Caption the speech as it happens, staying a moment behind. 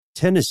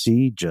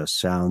Tennessee just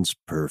sounds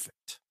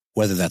perfect.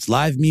 Whether that's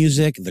live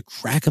music, the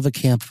crack of a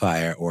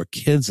campfire, or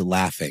kids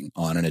laughing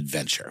on an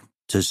adventure.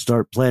 To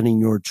start planning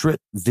your trip,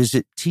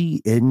 visit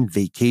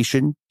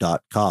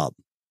tnvacation.com.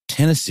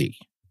 Tennessee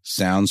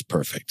sounds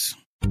perfect.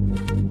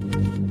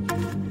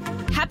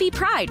 Happy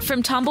Pride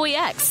from Tomboy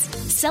X,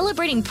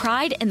 celebrating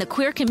pride and the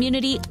queer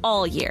community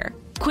all year.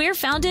 Queer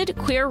founded,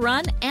 queer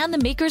run, and the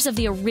makers of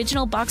the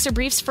original boxer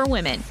briefs for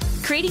women,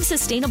 creating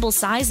sustainable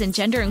size and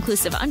gender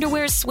inclusive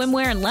underwear,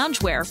 swimwear, and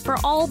loungewear for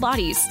all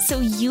bodies so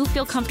you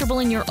feel comfortable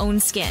in your own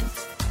skin.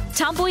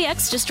 Tomboy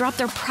X just dropped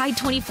their Pride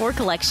 24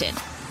 collection,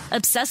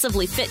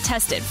 obsessively fit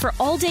tested for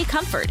all day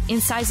comfort in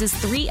sizes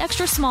 3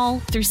 extra small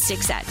through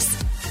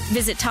 6X.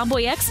 Visit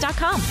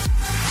tomboyx.com.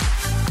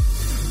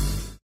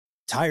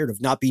 Tired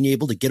of not being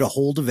able to get a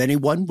hold of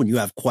anyone when you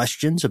have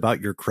questions about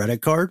your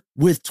credit card?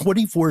 With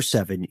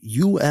 24/7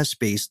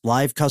 U.S.-based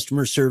live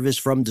customer service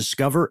from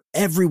Discover,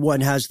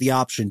 everyone has the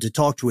option to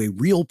talk to a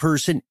real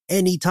person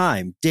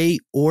anytime, day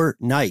or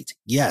night.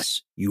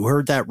 Yes, you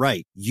heard that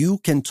right. You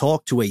can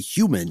talk to a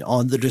human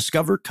on the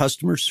Discover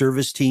customer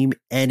service team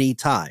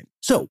anytime.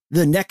 So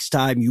the next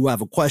time you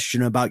have a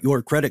question about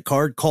your credit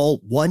card, call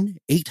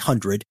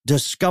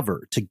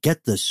 1-800-DISCOVER to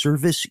get the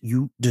service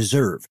you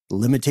deserve.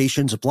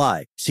 Limitations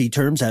apply. See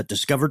terms at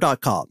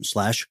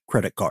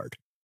discover.com/creditcard.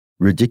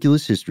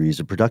 Ridiculous History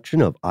is a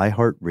production of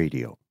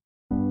iHeartRadio.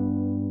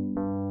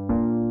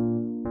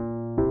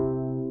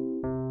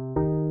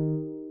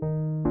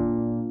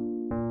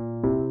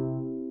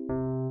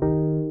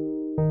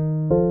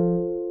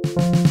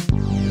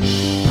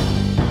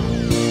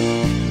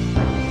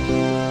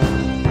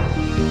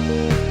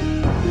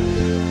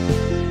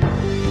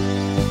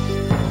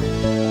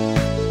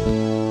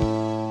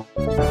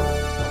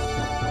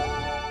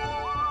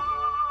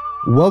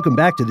 Welcome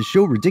back to the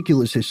show,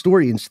 Ridiculous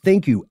Historians.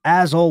 Thank you,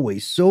 as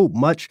always, so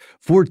much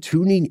for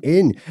tuning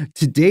in.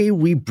 Today,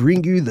 we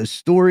bring you the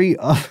story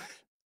of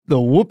the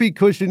Whoopee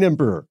Cushion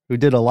Emperor, who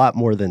did a lot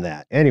more than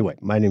that. Anyway,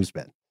 my name's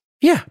Ben.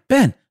 Yeah,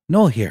 Ben.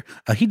 Noel here.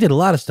 He did a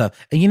lot of stuff.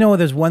 And you know what?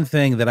 There's one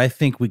thing that I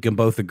think we can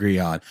both agree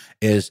on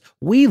is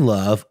we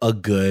love a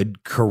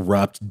good,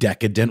 corrupt,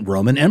 decadent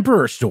Roman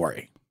emperor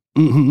story.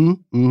 For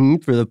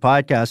the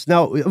podcast.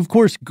 Now, of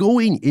course,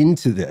 going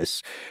into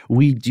this,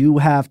 we do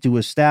have to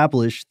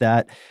establish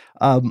that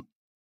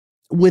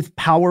with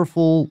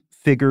powerful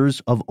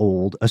figures of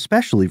old,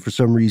 especially for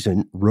some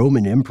reason,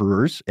 Roman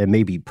emperors and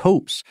maybe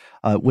popes,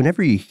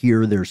 whenever you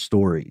hear their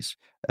stories,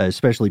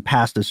 especially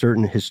past a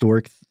certain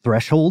historic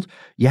threshold,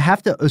 you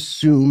have to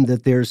assume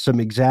that there's some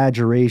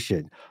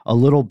exaggeration, a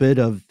little bit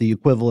of the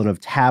equivalent of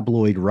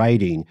tabloid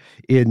writing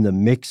in the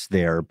mix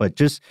there, but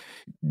just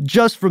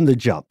from the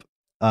jump.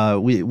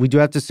 We do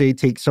have to say,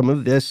 take some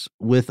of this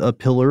with a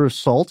pillar of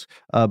salt,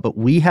 but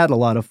we had a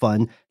lot of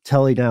fun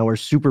telling our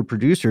super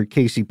producer,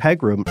 Casey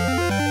Pegram,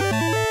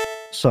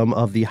 some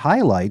of the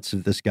highlights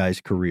of this guy's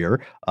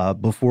career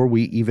before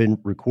we even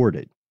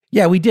recorded.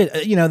 Yeah, we did.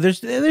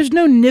 There's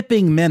no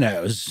nipping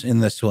minnows in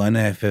this one,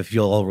 if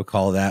you'll all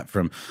recall that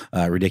from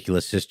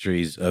Ridiculous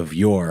Histories of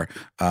yore.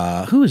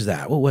 Who is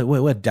that?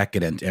 What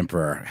decadent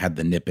emperor had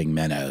the nipping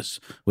minnows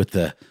with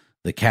the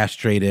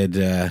castrated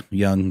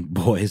young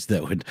boys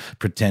that would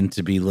pretend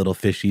to be little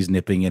fishies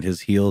nipping at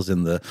his heels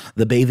in the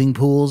bathing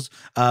pools?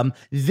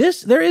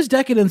 There is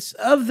decadence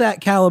of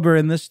that caliber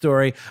in this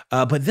story,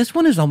 but this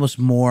one is almost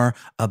more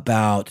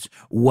about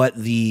what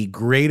the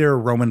greater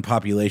Roman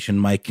population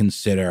might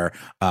consider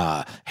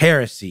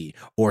heresy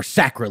or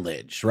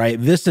sacrilege,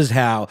 right? This is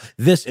how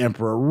this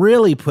emperor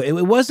really put it.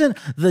 It wasn't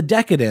the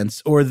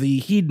decadence or the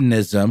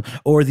hedonism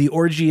or the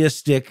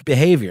orgiastic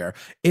behavior.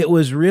 It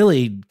was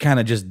really kind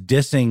of just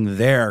dissing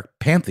their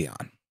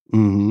pantheon.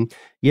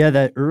 Yeah,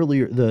 that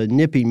earlier, the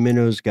nipping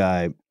minnows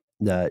guy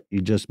that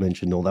you just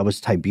mentioned, Noel, that was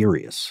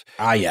Tiberius.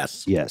 Ah,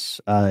 yes. Yes.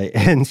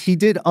 And he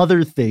did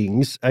other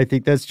things. I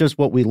think that's just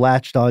what we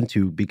latched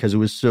onto because it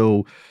was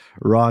so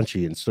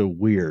raunchy and so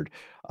weird.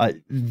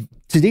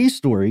 Today's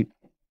story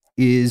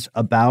is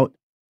about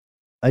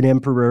an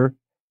emperor,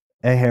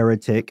 a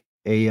heretic,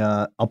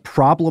 a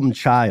problem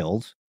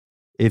child,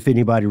 if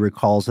anybody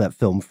recalls that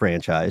film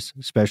franchise,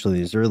 especially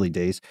in his early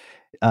days,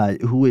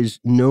 who is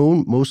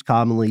known most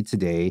commonly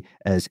today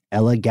as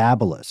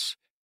Elagabalus,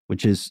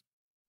 which is,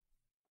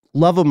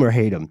 love him or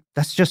hate him,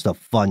 that's just a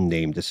fun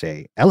name to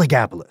say.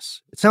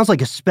 Elagabalus. It sounds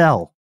like a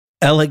spell.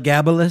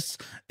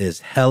 Elagabalus is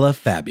hella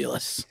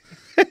fabulous.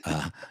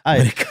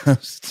 When it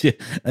comes to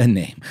a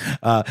name,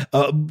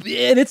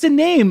 and it's a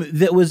name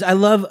that was, I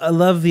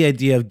love the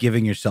idea of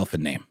giving yourself a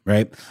name,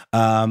 right?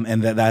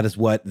 And that is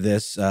what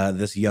this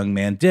young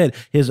man did.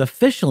 His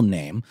official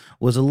name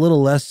was a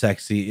little less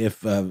sexy, if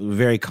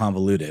very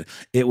convoluted.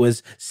 It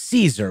was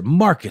Caesar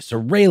Marcus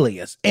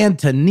Aurelius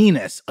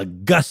Antoninus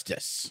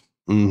Augustus.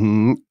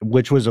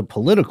 Which was a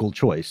political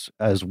choice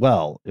as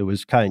well. It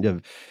was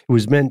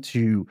meant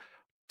to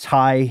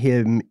tie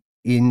him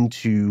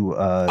into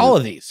All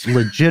of these.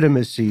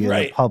 legitimacy in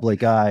Right. the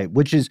public eye,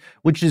 which is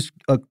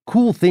a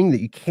cool thing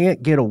that you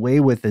can't get away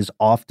with as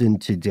often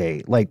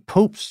today. Like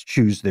popes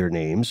choose their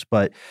names,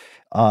 but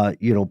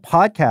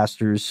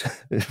podcasters,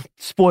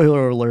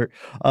 spoiler alert,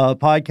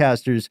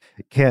 podcasters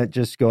can't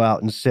just go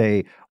out and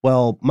say,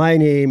 well, my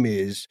name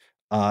is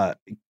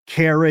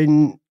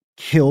Karen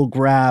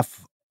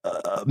Kilgraph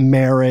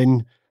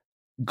Marin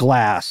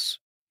Glass.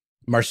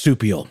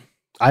 Marsupial.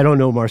 I don't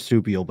know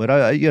marsupial, but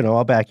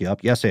I'll back you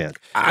up. Yes, and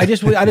I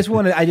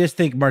just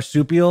think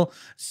marsupial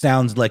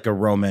sounds like a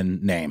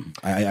Roman name.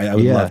 I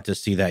would love to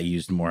see that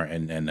used more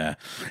in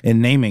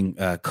naming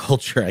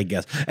culture, I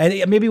guess.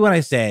 And maybe when I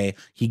say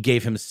he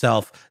gave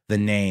himself the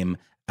name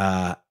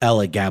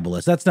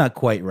Elagabalus, that's not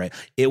quite right.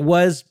 It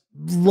was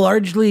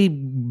largely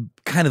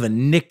kind of a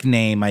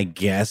nickname, I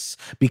guess,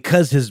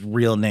 because his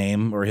real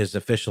name or his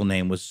official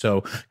name was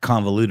so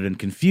convoluted and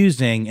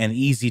confusing and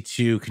easy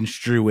to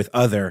construe with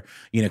other,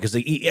 because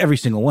every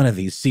single one of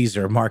these,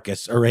 Caesar,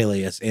 Marcus,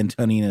 Aurelius,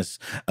 Antoninus,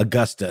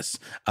 Augustus,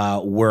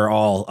 were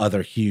all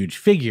other huge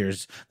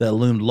figures that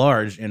loomed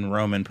large in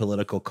Roman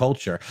political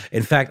culture.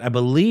 In fact, I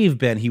believe,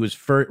 Ben, he was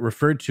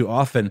referred to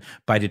often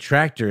by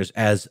detractors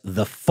as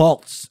the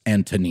false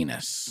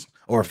Antoninus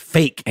or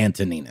fake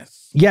Antoninus.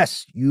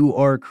 Yes, you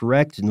are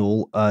correct,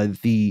 Noel.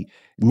 The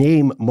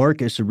name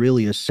Marcus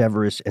Aurelius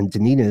Severus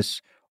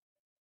Antoninus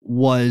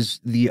was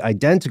the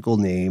identical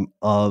name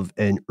of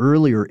an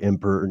earlier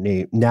emperor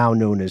now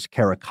known as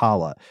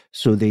Caracalla.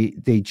 So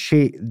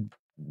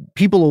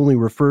people only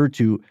refer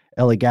to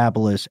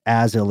Elagabalus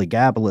as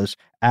Elagabalus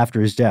after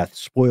his death.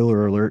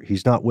 Spoiler alert: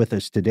 he's not with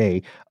us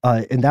today,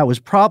 and that was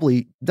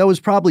probably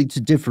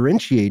to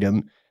differentiate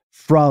him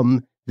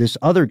from this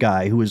other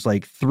guy who was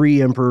like 3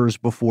 emperors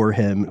before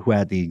him who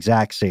had the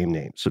exact same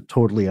name. So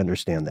totally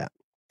understand that.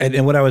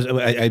 And what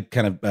I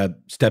kind of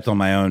stepped on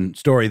my own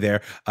story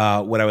there.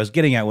 What I was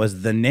getting at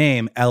was the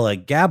name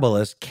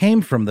Elagabalus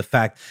came from the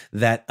fact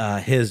that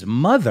his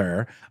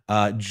mother,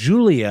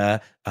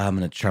 Julia, I'm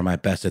going to try my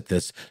best at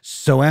this,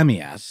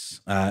 Soaemias,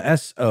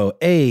 Soaemias,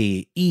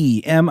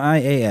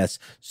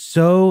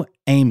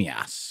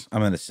 Soaemias,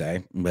 I'm going to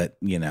say, but,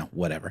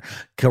 whatever.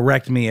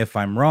 Correct me if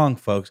I'm wrong,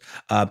 folks.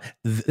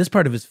 This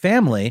part of his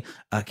family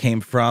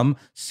came from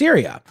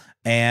Syria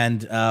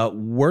and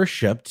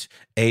worshipped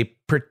a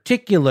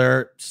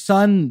particular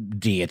sun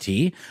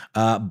deity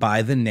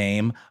by the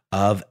name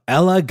of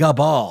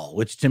Elagabal,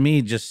 which to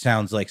me just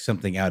sounds like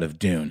something out of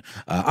Dune.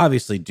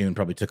 Obviously, Dune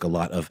probably took a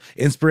lot of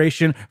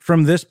inspiration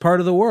from this part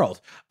of the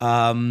world.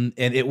 And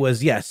it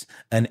was, yes,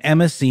 an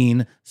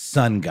Emesene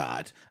sun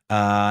god.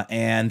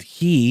 And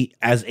he,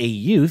 as a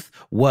youth,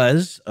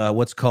 was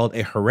what's called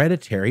a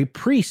hereditary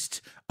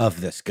priest of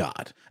this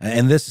god.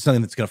 And this is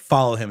something that's going to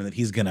follow him and that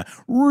he's going to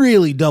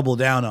really double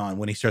down on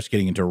when he starts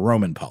getting into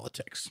Roman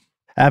politics.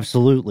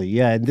 Absolutely.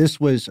 Yeah. And this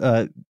was,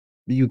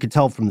 you could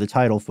tell from the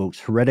title,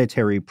 folks,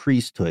 hereditary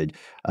priesthood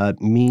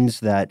means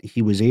that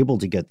he was able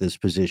to get this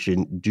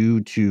position due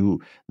to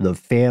the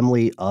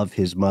family of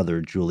his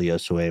mother, Julia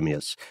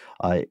Soaemias.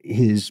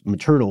 His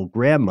maternal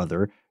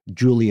grandmother,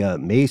 Julia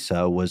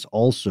Mesa, was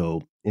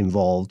also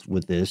involved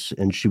with this,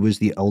 and she was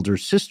the elder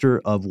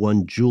sister of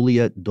one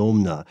Julia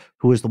Domna,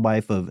 who was the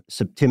wife of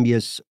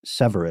Septimius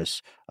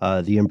Severus,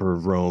 the emperor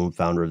of Rome,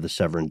 founder of the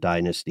Severan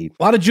dynasty.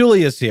 A lot of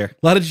Julias here.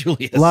 A lot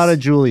of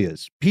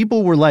Julias.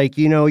 People were like,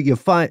 you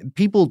find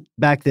people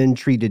back then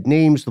treated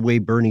names the way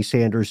Bernie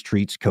Sanders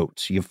treats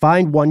coats. You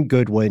find one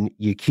good one,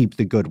 you keep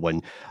the good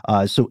one.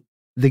 So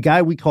the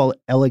guy we call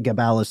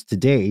Elagabalus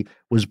today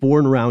was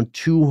born around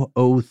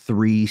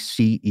 203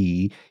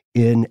 CE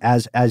in,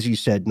 as you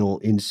said, Noel,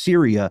 in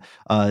Syria,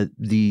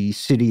 the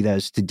city that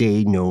is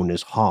today known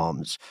as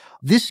Homs.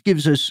 This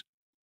gives us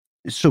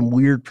some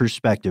weird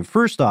perspective.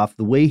 First off,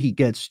 the way he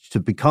gets to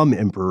become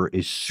emperor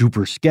is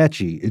super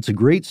sketchy. It's a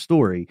great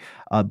story,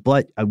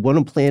 but I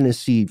want to plant a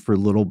seed for a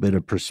little bit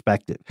of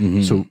perspective.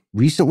 Mm-hmm. So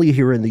recently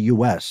here in the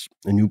U.S.,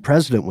 a new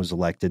president was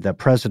elected. That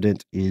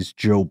president is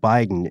Joe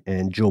Biden,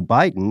 and Joe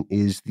Biden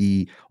is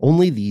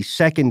only the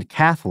second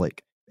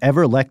Catholic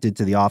ever elected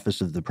to the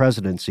office of the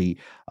presidency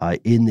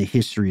in the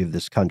history of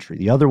this country.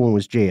 The other one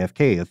was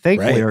JFK.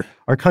 Thankfully, right.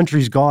 our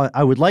country's gone,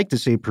 I would like to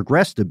say,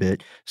 progressed a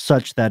bit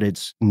such that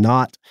it's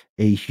not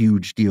a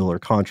huge deal or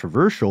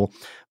controversial,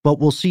 but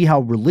we'll see how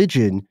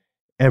religion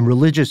and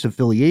religious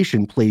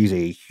affiliation plays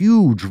a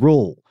huge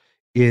role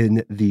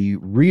in the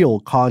real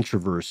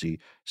controversy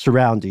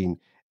surrounding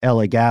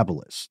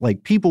Elagabalus.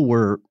 Like, people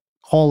were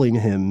calling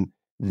him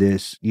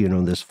this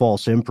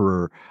false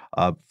emperor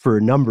for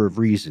a number of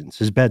reasons.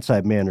 His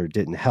bedside manner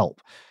didn't help.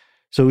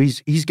 So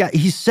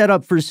he's set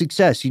up for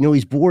success.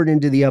 He's born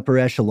into the upper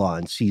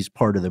echelons. He's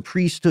part of the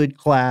priesthood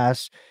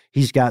class.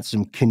 He's got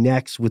some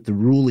connects with the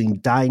ruling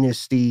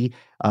dynasty.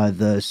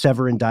 The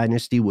Severan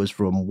dynasty was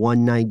from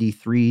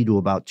 193 to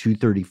about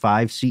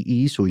 235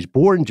 CE. So he's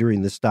born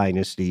during this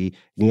dynasty,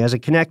 and he has a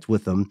connect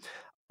with them.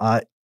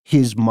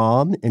 His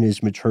mom and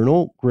his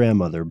maternal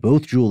grandmother,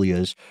 both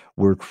Julias,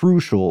 were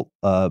crucial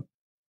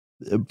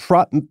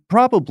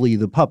probably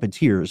the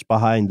puppeteers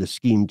behind the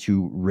scheme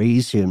to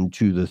raise him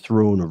to the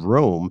throne of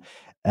Rome.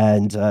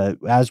 And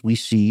as we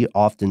see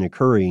often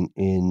occurring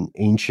in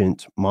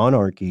ancient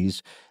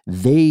monarchies,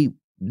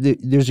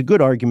 there's a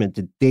good argument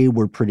that they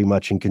were pretty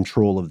much in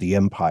control of the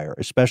empire,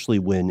 especially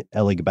when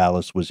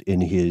Elagabalus was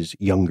in his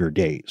younger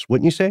days.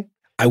 Wouldn't you say?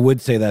 I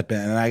would say that,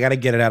 Ben, and I got to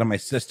get it out of my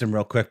system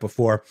real quick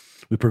before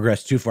we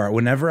progress too far.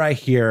 Whenever I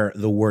hear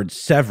the word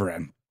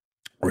Severin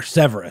or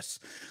Severus,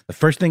 the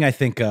first thing I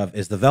think of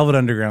is the Velvet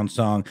Underground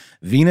song,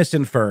 Venus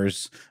in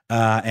Furs,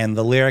 and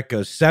the lyric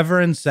goes,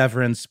 Severin,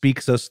 Severin,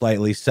 speak so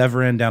slightly,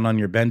 Severin, down on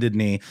your bended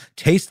knee,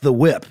 taste the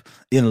whip,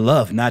 in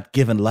love not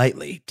given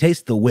lightly,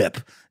 taste the whip,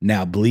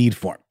 now bleed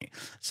for me.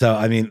 So,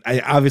 I mean,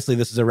 obviously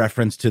this is a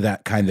reference to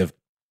that kind of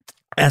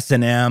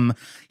S&M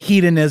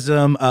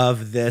hedonism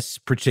of this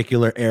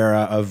particular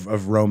era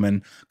of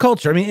Roman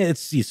culture. I mean,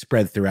 it's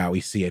spread throughout, we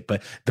see it,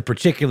 but the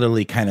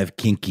particularly kind of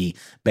kinky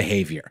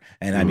behavior.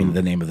 And I mean,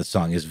 the name of the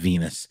song is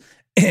Venus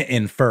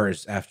in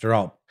Furs, after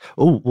all.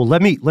 Oh, well,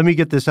 let me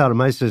get this out of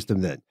my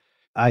system then.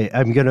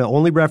 I'm going to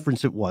only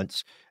reference it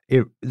once.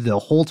 The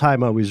whole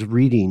time I was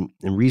reading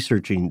and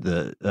researching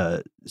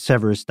the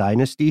Severus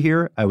dynasty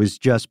here, I was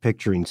just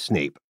picturing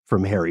Snape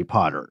from Harry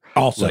Potter.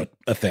 Also like,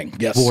 a thing,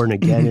 yes. Born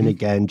again and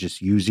again,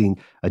 just using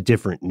a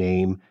different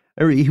name.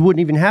 Or he wouldn't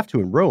even have to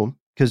in Rome,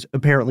 because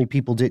apparently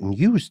people didn't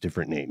use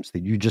different names.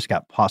 You just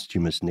got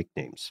posthumous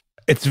nicknames.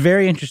 It's a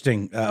very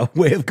interesting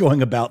way of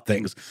going about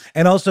things,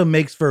 and also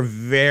makes for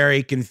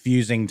very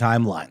confusing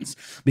timelines,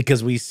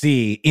 because we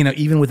see,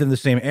 even within the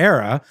same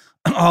era,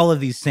 all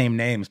of these same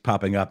names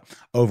popping up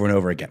over and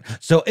over again.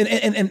 So,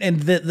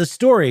 and the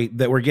story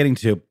that we're getting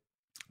to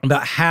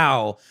about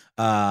how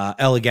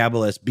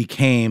Elagabalus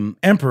became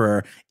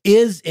emperor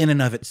is in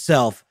and of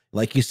itself,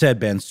 like you said,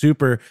 Ben,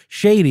 super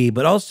shady,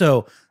 but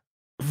also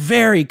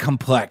very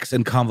complex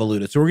and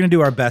convoluted. So we're going to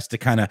do our best to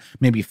kind of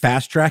maybe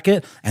fast track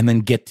it and then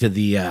get to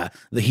the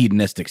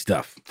hedonistic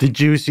stuff. The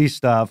juicy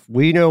stuff.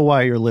 We know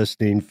why you're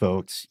listening,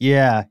 folks.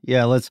 Yeah.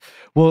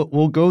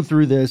 We'll go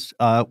through this.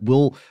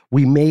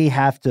 We may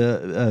have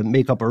to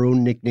make up our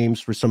own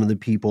nicknames for some of the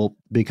people,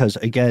 because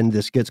again,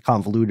 this gets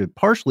convoluted,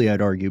 partially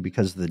I'd argue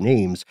because of the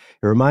names.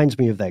 It reminds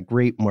me of that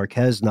great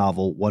Marquez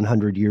novel,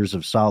 100 Years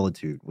of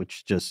Solitude,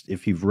 which just,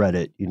 if you've read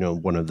it,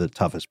 one of the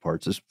toughest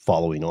parts is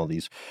following all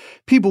these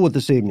people with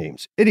the same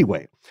names.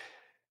 Anyway,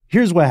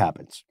 here's what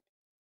happens.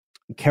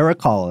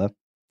 Caracalla,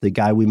 the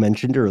guy we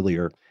mentioned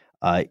earlier,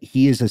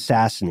 he is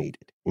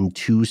assassinated in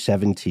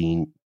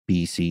 217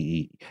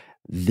 BCE.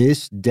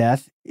 This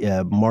death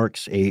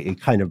marks a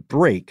kind of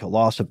break, a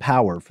loss of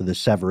power for the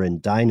Severan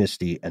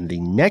dynasty, and the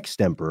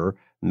next emperor,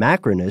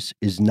 Macrinus,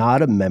 is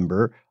not a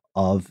member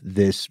of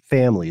this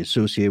family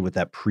associated with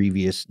that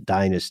previous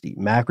dynasty.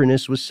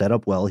 Macrinus was set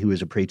up well. He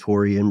was a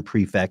praetorian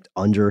prefect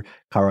under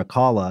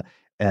Caracalla.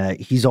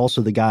 He's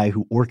also the guy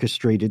who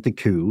orchestrated the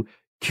coup,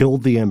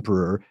 killed the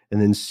emperor,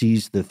 and then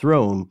seized the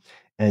throne.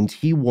 And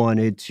he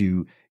wanted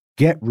to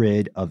get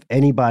rid of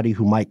anybody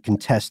who might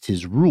contest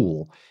his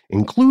rule,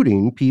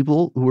 including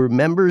people who were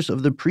members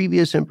of the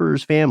previous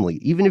emperor's family,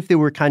 even if they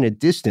were kind of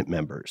distant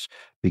members.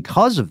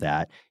 Because of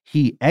that,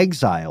 he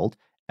exiled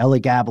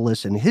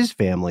Elagabalus and his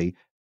family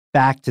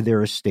back to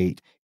their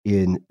estate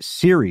in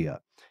Syria.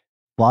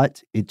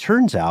 But it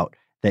turns out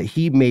that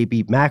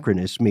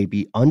Macrinus may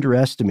be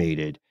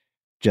underestimated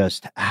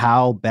just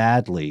how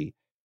badly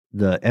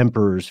the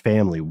emperor's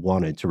family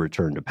wanted to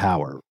return to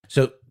power.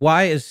 So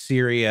why is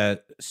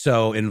Syria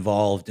so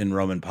involved in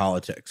Roman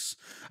politics?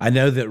 I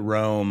know that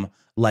Rome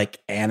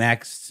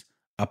annexed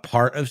a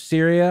part of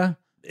Syria,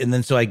 and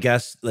then so I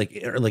guess like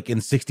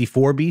in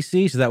 64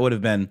 BC, so that would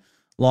have been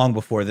long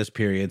before this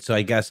period. So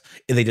I guess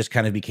they just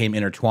kind of became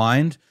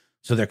intertwined.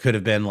 So there could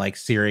have been like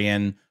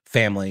Syrian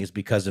families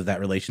because of that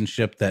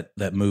relationship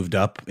that moved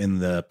up in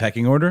the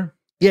pecking order.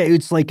 Yeah,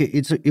 it's like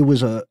it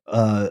was a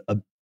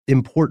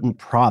important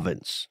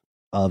province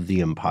of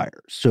the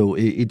empire. So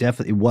it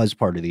definitely was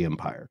part of the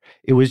empire.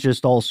 It was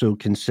just also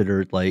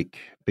considered, like,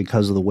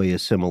 because of the way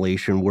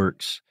assimilation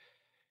works,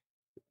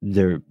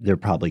 they're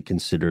probably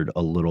considered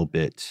a little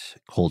bit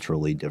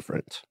culturally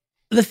different.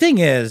 The thing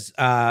is,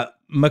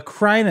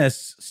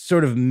 Macrinus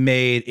sort of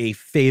made a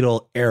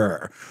fatal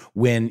error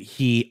when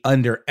he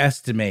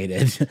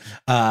underestimated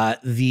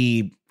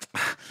the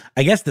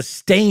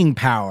staying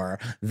power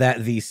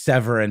that the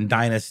Severan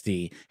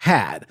dynasty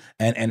had,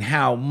 and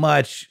how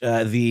much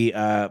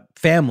the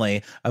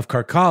family of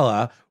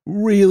Caracalla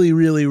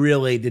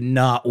really did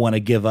not want to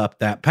give up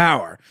that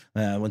power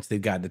once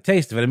they'd gotten a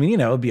taste of it. I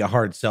mean, it would be a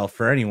hard sell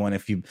for anyone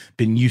if you've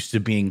been used to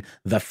being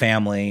the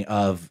family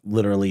of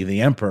literally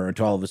the emperor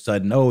to all of a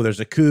sudden, oh, there's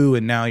a coup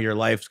and now your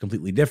life's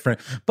completely different.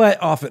 But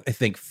often I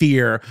think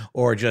fear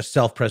or just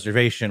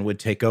self-preservation would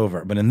take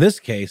over. But in this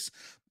case,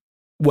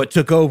 what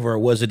took over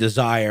was a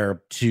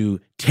desire to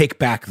take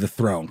back the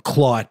throne,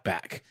 claw it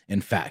back,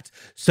 in fact.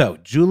 So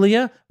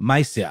Julia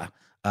Maesa,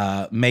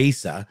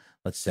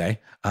 let's say,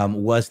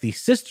 was the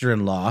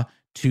sister-in-law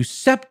to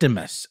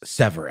Septimus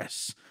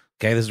Severus.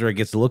 Okay, this is where it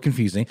gets a little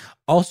confusing.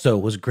 Also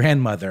was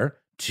grandmother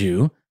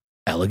to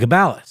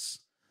Elagabalus.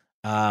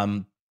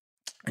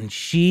 And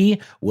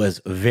she was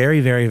very,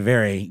 very,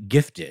 very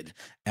gifted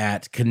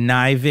at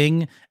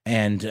conniving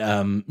and,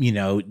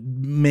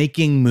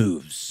 making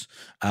moves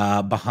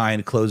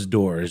behind closed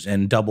doors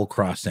and double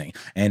crossing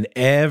and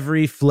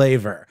every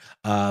flavor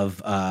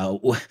of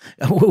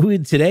what we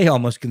would today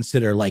almost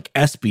consider like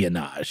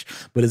espionage,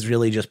 but is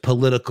really just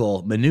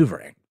political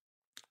maneuvering.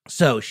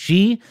 So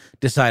she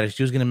decided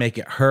she was going to make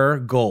it her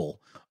goal,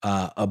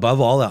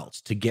 above all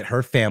else, to get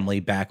her family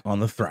back on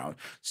the throne.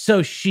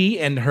 So she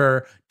and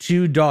her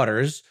two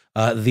daughters,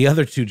 the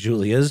other two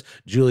Julias,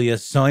 Julia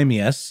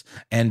Soemius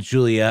and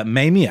Julia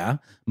Mamaea,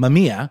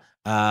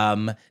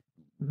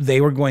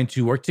 they were going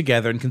to work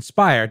together and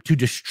conspire to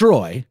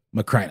destroy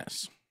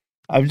Macrinus.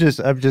 I'm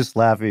just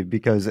laughing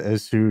because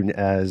as soon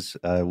as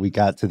we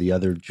got to the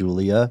other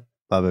Julia,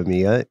 Mamma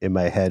Mia, in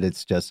my head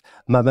it's just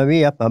Mamma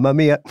Mia, Mamma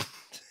Mia.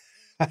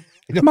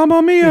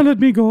 Mamma Mia, let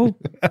me go.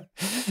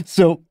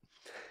 So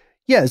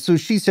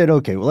she said,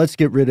 okay, well, let's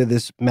get rid of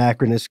this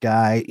Macrinus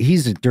guy.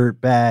 He's a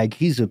dirtbag.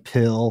 He's a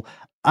pill.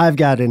 I've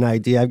got an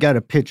idea. I've got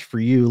a pitch for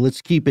you.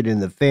 Let's keep it in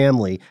the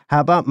family.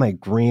 How about my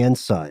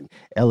grandson,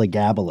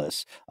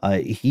 Elagabalus?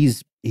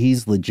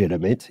 He's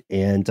legitimate,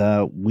 and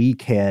we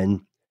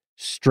can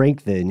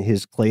strengthen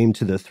his claim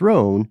to the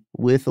throne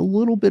with a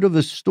little bit of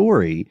a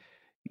story.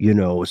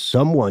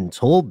 Someone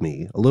told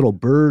me, a little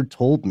bird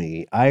told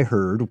me, I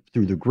heard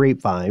through the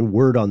grapevine,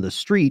 word on the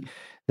street,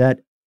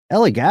 that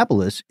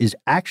Elagabalus is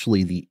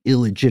actually the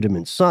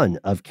illegitimate son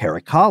of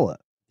Caracalla,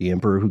 the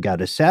emperor who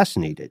got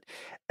assassinated.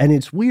 And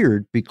it's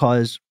weird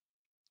because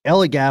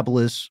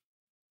Elagabalus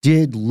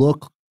did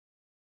look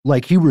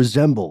like he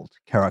resembled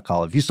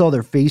Caracalla. If you saw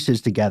their faces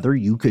together,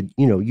 you could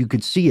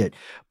see it.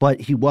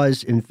 But he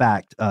was, in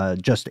fact,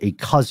 just a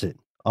cousin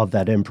of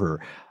that emperor.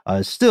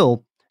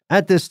 Still,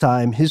 at this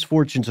time, his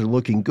fortunes are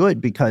looking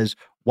good because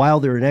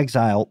while they're in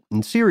exile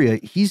in Syria,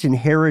 he's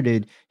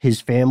inherited his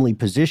family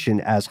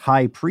position as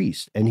high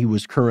priest, and he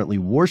was currently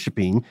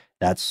worshiping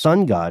that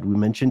sun god we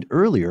mentioned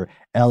earlier,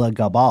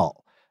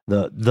 Elagabal,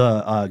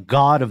 the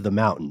god of the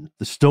mountain,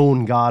 the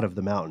stone god of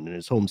the mountain in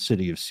his home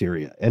city of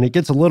Syria. And it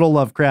gets a little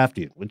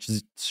Lovecraftian, which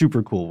is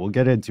super cool. We'll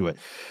get into it.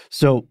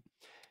 So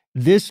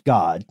this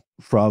god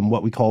from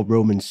what we call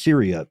Roman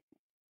Syria,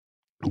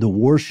 the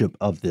worship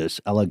of this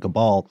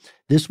Elagabal,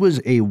 this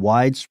was a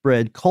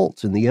widespread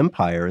cult in the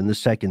empire in the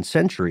 2nd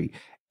century.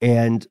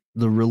 And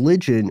the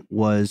religion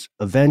was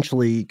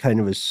eventually kind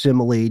of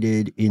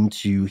assimilated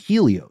into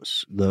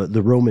Helios,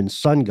 the Roman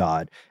sun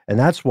god. And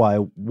that's why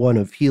one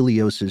of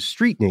Helios's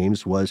street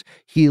names was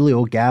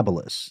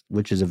Heliogabalus,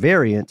 which is a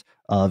variant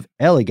of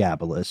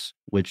Elagabalus,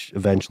 which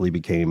eventually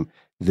became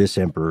this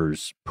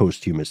emperor's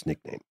posthumous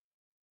nickname.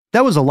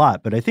 That was a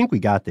lot, but I think we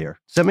got there.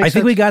 Does that make sense? I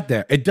think we got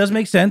there. It does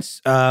make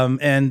sense.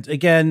 And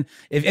again,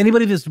 if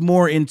anybody that's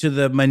more into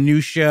the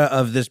minutia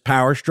of this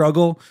power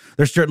struggle,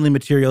 there's certainly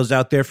materials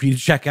out there for you to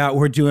check out.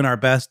 We're doing our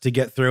best to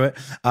get through it.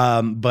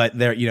 But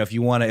there, if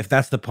you want to, if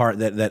that's the part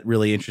that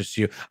really interests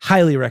you,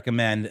 highly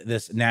recommend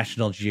this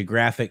National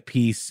Geographic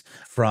piece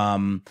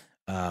from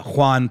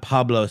Juan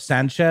Pablo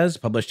Sanchez,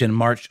 published in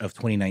March of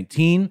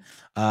 2019.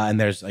 And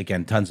there's,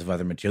 again, tons of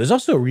other material. There's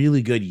also a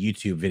really good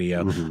YouTube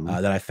video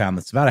that I found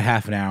that's about a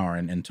half an hour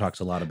and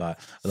talks a lot about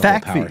the whole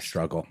power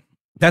struggle.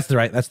 That's the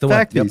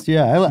Fact one. Feast,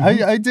 yeah,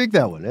 I dig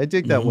that one. I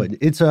dig that one.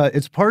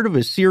 It's part of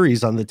a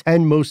series on the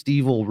 10 most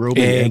evil Roman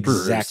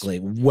emperors. Exactly.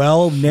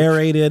 Well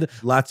narrated,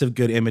 lots of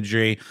good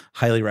imagery.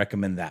 Highly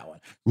recommend that one.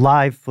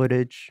 Live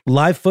footage,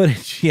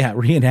 yeah,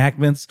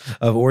 reenactments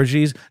of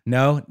orgies.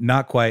 No,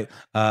 not quite,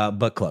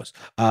 but close.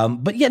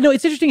 But yeah, no,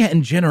 it's interesting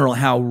in general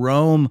how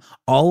Rome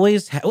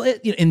always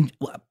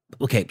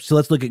okay, so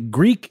let's look at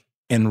Greek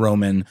and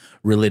Roman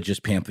religious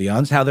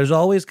pantheons. How there's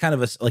always kind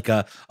of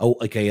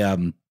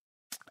a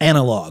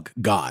analog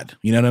god,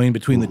 you know what I mean,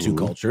 between the two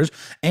cultures,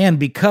 and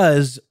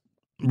because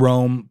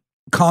Rome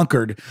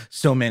conquered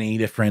so many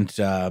different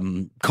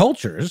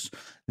cultures,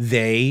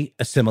 they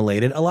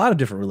assimilated a lot of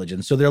different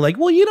religions. So they're like,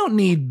 well, you don't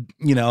need,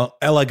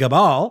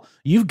 Elagabal.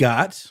 You've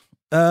got,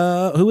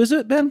 who is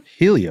it, Ben?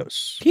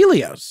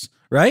 Helios,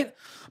 right?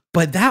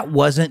 But that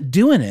wasn't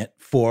doing it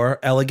for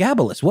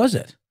Elagabalus, was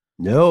it?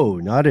 No,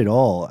 not at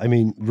all. I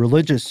mean,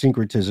 religious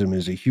syncretism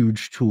is a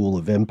huge tool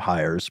of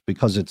empires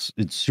because it's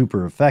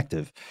super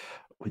effective,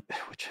 which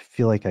I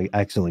feel like I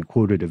accidentally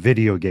quoted a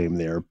video game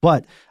there.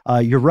 But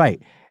you're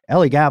right.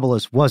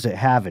 Elagabalus wasn't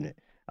having it.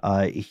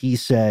 He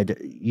said,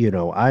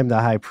 I'm the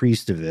high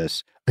priest of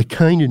this. I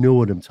kind of know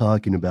what I'm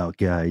talking about,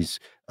 guys.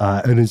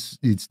 And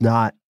it's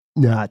not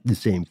the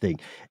same thing.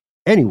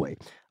 Anyway,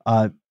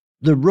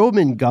 the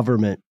Roman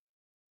government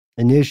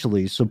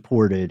initially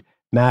supported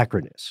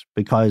Macrinus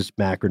because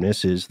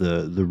Macrinus is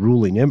the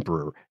ruling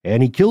emperor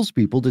and he kills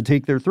people to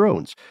take their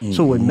thrones.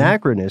 So when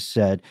Macrinus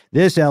said,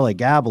 this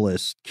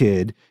Elagabalus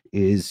kid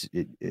is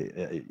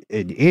an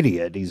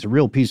idiot, he's a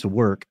real piece of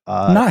work.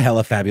 Not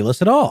hella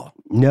fabulous at all.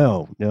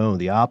 No,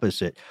 the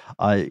opposite.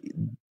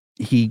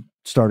 He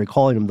started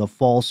calling him the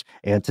false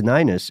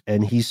Antoninus,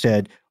 and he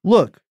said,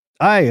 look,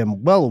 I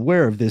am well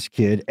aware of this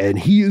kid, and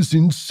he is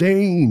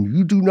insane.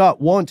 You do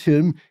not want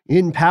him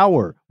in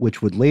power,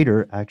 which would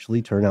later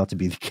actually turn out to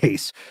be the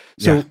case.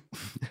 So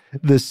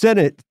the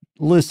Senate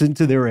listened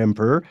to their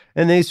emperor,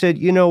 and they said,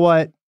 you know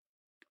what?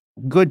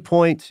 Good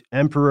point,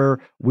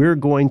 Emperor. We're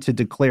going to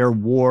declare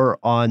war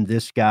on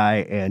this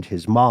guy and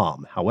his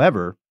mom.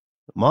 However,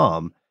 the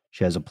mom,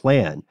 she has a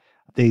plan.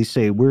 They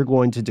say, we're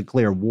going to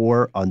declare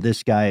war on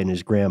this guy and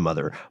his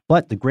grandmother.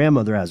 But the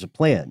grandmother has a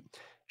plan.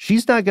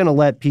 She's not going to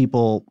let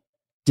people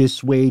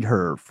dissuade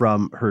her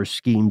from her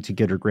scheme to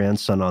get her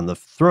grandson on the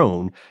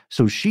throne.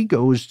 So she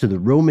goes to the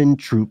Roman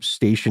troops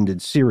stationed in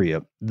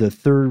Syria, the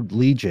Third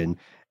Legion,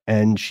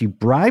 and she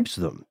bribes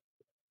them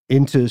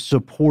into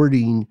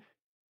supporting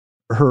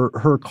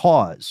her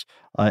cause.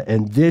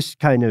 And this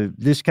kind of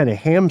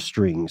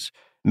hamstrings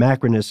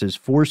Macrinus's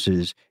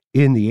forces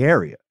in the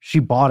area. She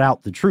bought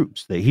out the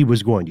troops that he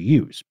was going to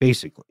use,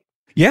 basically.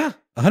 Yeah,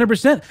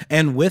 100%.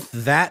 And with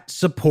that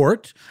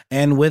support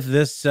and with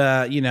this,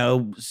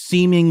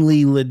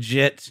 seemingly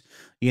legit,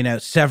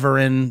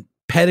 Severan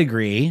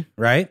pedigree,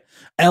 right?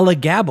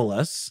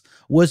 Elagabalus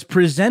was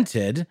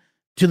presented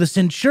to the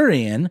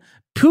centurion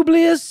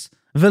Publius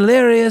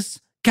Valerius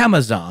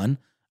Camazon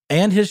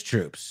and his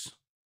troops.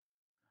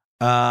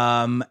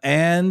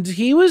 And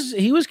he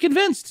was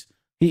convinced.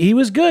 He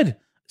was good.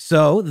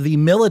 So the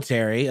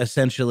military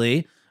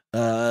essentially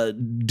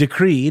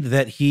decreed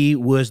that he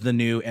was the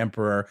new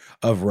emperor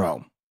of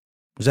Rome.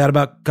 Does that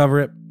about cover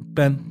it,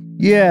 Ben?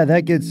 Yeah,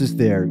 that gets us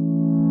there.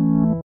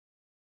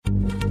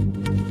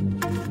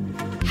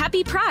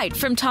 Happy Pride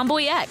from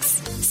Tomboy X,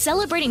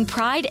 celebrating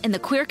pride and the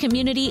queer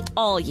community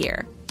all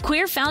year.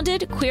 Queer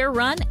founded, queer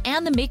run,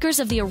 and the makers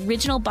of the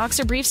original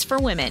boxer briefs for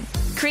women,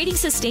 creating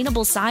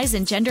sustainable size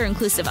and gender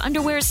inclusive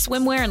underwear,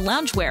 swimwear, and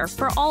loungewear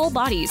for all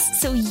bodies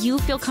so you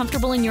feel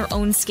comfortable in your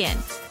own skin.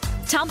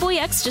 Tomboy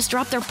X just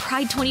dropped their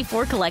Pride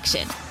 24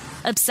 collection.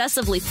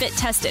 Obsessively fit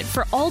tested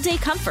for all day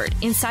comfort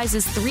in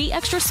sizes 3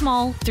 extra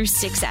small through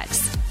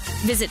 6X.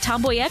 Visit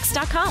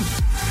tomboyx.com.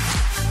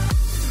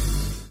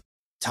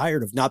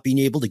 Tired of not being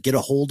able to get a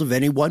hold of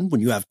anyone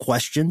when you have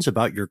questions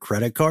about your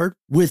credit card?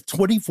 With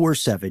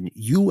 24/7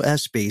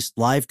 U.S.-based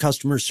live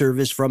customer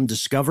service from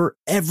Discover,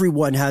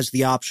 everyone has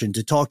the option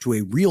to talk to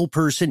a real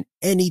person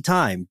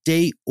anytime,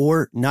 day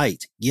or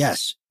night.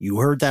 Yes, you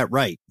heard that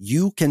right.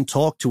 You can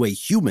talk to a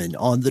human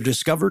on the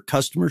Discover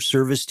customer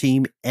service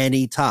team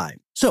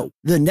anytime. So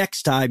the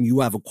next time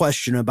you have a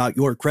question about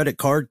your credit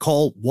card,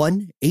 call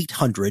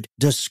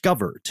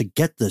 1-800-DISCOVER to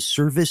get the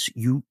service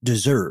you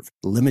deserve.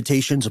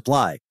 Limitations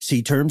apply.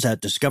 See terms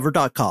at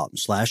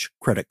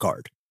discover.com/credit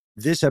card.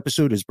 This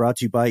episode is brought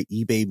to you by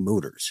eBay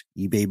Motors.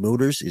 eBay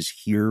Motors is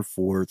here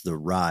for the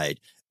ride.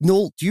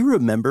 Noel, do you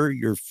remember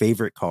your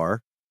favorite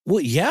car? Well,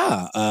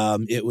 yeah.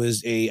 It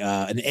was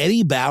an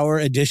Eddie Bauer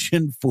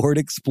edition Ford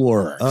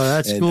Explorer. Oh,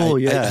 that's cool.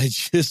 I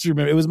just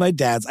remember it was my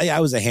dad's. I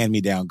was a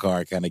hand-me-down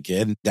car kind of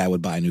kid. Dad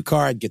would buy a new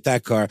car. I'd get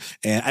that car.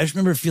 And I just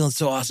remember feeling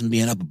so awesome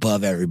being up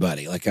above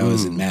everybody, like I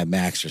was in Mad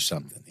Max or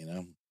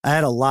something, I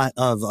had a lot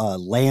of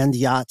land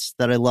yachts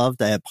that I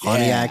loved. I had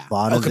Pontiac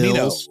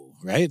Bonneville's.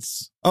 Right?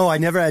 Oh, I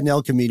never had an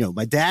El Camino.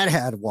 My dad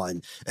had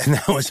one, and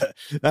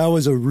that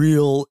was a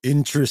real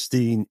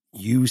interesting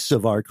use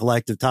of our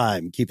collective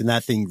time, keeping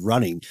that thing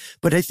running.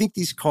 But I think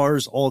these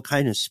cars all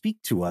kind of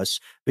speak to us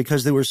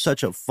because they were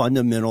such a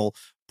fundamental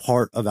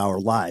part of our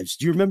lives.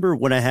 Do you remember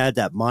when I had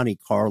that Monte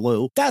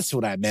Carlo? That's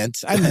what I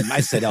meant.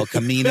 I said El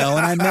Camino,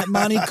 and I meant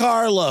Monte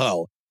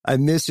Carlo. I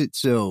miss it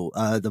so.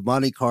 The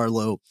Monte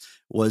Carlo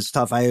was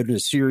tough. I had a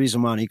series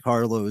of Monte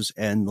Carlos,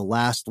 and the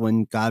last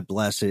one, God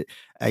bless it,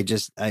 I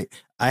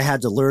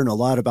had to learn a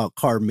lot about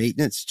car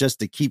maintenance just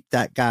to keep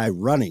that guy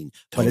running.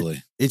 Totally.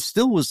 But it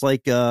still was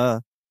like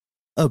a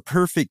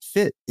perfect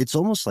fit. It's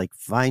almost like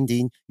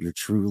finding your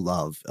true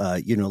love.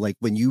 Like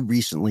when you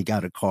recently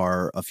got a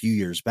car a few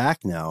years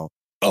back now.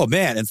 Oh,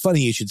 man. And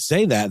funny you should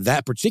say that.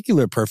 That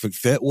particular perfect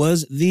fit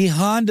was the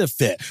Honda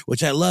Fit,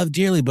 which I love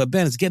dearly. But,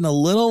 Ben, it's getting a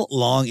little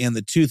long in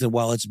the tooth. And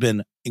while it's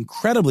been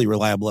incredibly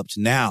reliable up to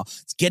now,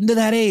 it's getting to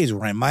that age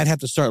where I might have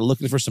to start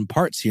looking for some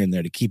parts here and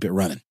there to keep it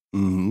running.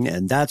 Mm-hmm.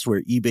 And that's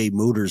where eBay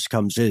Motors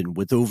comes in.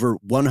 With over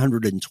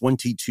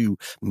 122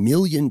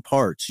 million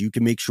parts, you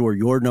can make sure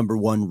your number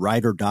one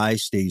ride or die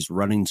stays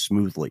running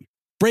smoothly.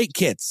 Brake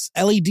kits,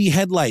 LED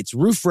headlights,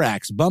 roof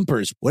racks,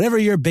 bumpers, whatever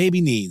your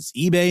baby needs,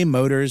 eBay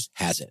Motors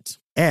has it.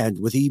 And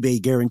with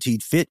eBay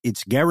Guaranteed Fit,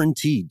 it's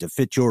guaranteed to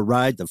fit your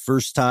ride the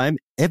first time,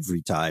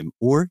 every time,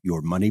 or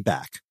your money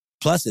back.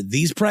 Plus, at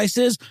these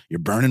prices, you're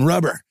burning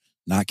rubber,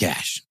 not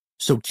cash.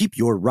 So keep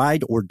your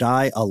ride or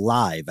die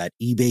alive at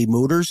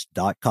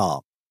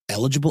ebaymotors.com.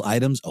 Eligible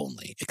items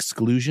only.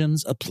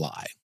 Exclusions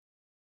apply.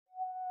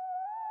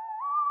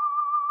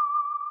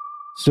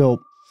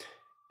 So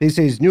they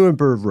say he's new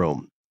emperor of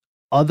Rome.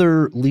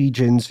 Other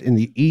legions in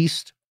the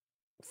east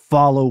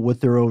follow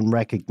with their own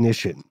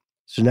recognition.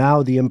 So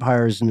now the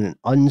empire is in an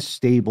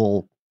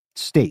unstable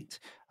state,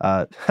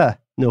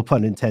 no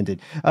pun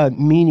intended,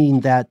 meaning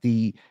that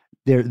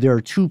there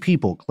are two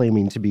people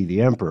claiming to be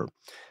the emperor.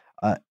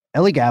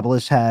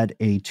 Elagabalus had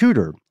a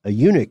tutor, a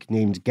eunuch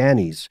named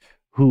Gannes,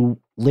 who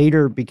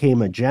later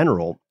became a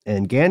general,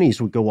 and Gannes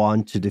would go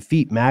on to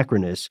defeat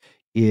Macrinus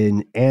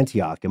in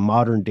Antioch, in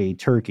modern-day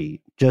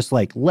Turkey, just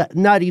like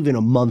not even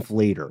a month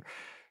later.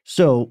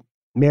 So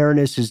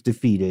Marinus is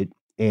defeated,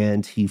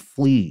 and he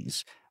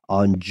flees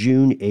on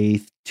June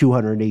 8th,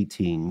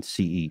 218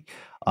 CE.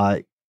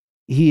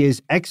 He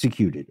is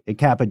executed at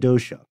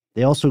Cappadocia.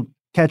 They also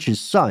catch his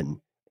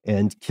son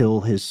and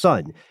kill his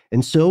son.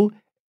 And so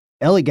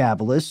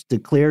Elagabalus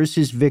declares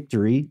his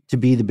victory to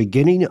be the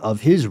beginning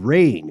of his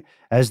reign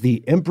as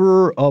the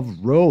Emperor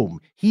of Rome.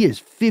 He is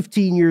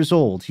 15 years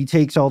old. He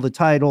takes all the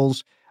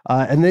titles,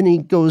 and then he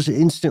goes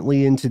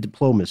instantly into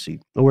diplomacy,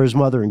 or his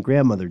mother and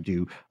grandmother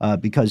do,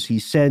 because he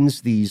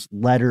sends these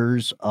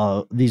letters,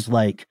 these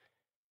like,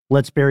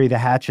 let's bury the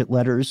hatchet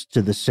letters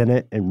to the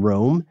Senate in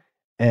Rome.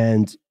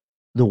 And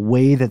the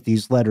way that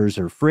these letters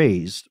are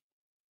phrased,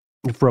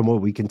 from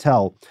what we can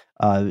tell,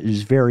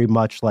 is very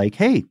much like,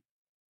 hey,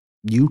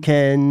 you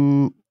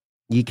can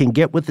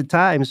get with the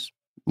times.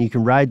 You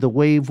can ride the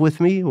wave with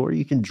me, or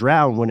you can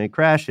drown when it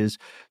crashes.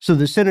 So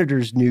the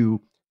senators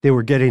knew they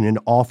were getting an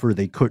offer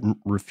they couldn't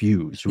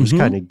refuse. It was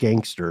kind of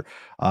gangster.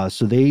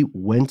 So they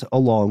went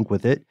along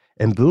with it,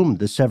 and boom,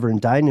 the Severan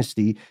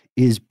dynasty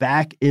is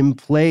back in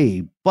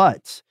play.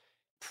 But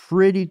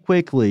pretty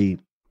quickly,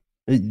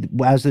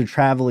 as they're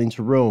traveling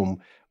to Rome,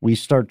 we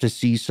start to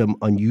see some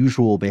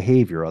unusual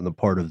behavior on the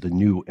part of the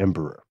new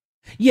emperor.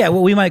 Yeah,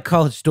 what we might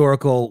call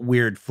historical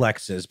weird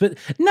flexes, but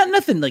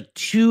nothing like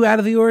too out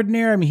of the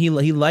ordinary. I mean,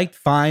 he liked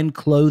fine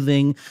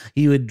clothing.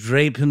 He would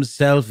drape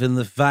himself in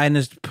the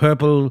finest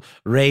purple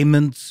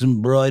raiments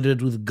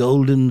embroidered with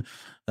golden,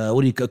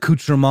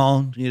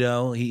 accoutrement. You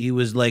know, he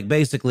was like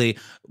basically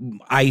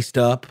iced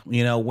up,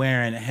 you know,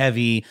 wearing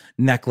heavy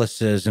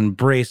necklaces and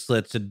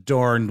bracelets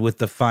adorned with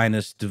the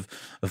finest of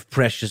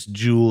precious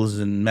jewels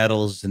and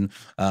metals. And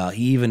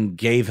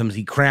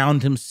he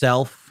crowned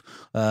himself.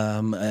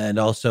 And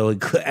also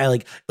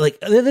like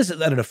this, I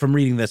don't know, from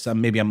reading this,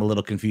 maybe I'm a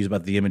little confused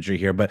about the imagery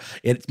here, but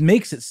it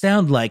makes it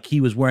sound like he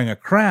was wearing a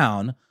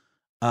crown,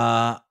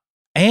 and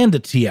a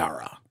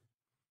tiara.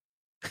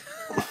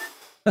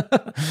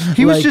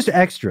 He was just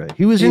extra.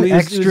 He was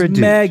extra dude.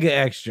 Mega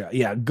extra.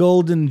 Yeah.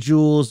 Golden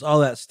jewels, all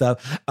that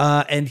stuff.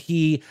 And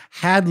he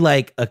had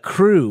like a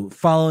crew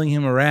following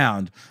him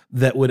around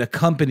that would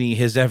accompany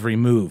his every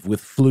move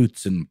with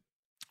flutes and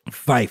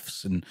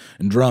fifes and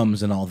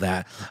drums and all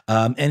that.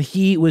 And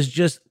he was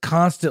just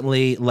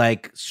constantly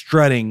like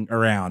strutting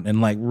around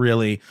and like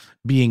really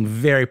being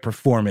very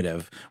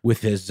performative with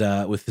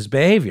his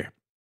behavior.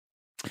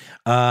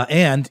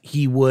 And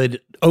he would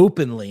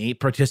openly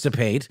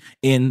participate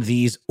in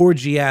these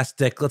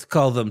orgiastic, let's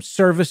call them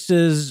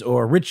services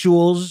or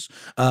rituals,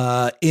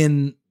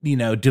 in,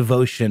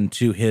 devotion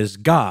to his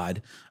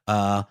god,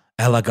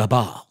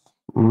 Elagabal.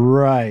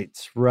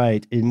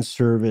 Right. In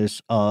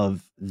service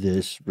of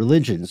this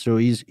religion. So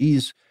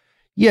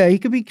he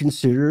could be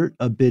considered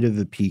a bit of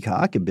a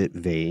peacock, a bit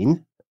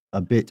vain,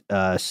 a bit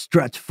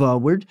strut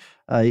forward.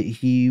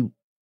 He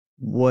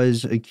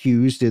was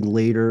accused in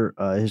later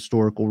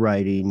historical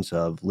writings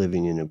of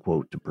living in a,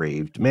 quote,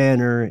 depraved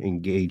manner,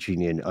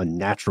 engaging in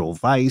unnatural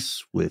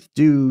vice with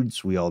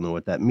dudes. We all know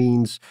what that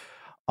means.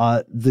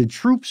 The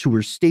troops who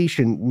were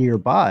stationed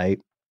nearby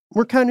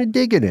were kind of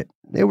digging it.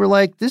 They were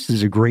like, this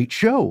is a great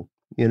show.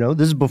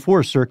 This is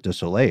before Cirque du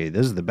Soleil.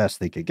 This is the best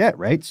they could get,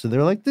 right? So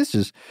they're like, this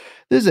is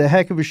a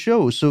heck of a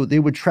show. So they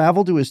would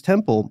travel to his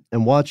temple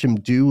and watch him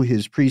do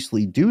his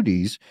priestly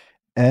duties,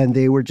 and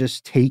they were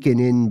just taken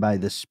in by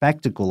the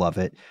spectacle of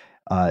it.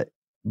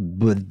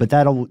 But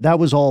that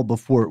was all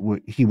before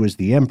he was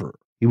the emperor.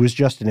 He was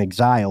just an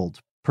exiled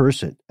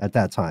person at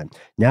that time.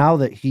 Now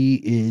that he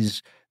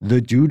is the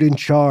dude in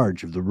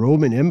charge of the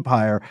Roman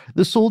Empire,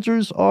 the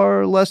soldiers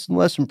are less and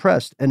less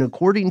impressed. And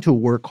according to a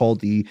work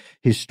called the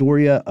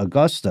Historia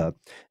Augusta,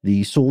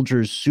 the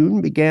soldiers soon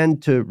began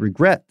to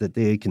regret that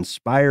they had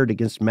conspired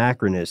against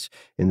Macrinus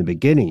in the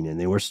beginning. And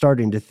they were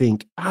starting to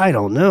think, I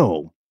don't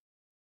know,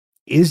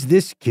 is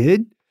this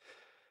kid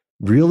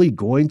really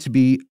going to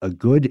be a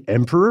good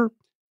emperor?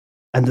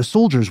 And the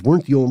soldiers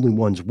weren't the only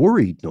ones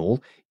worried,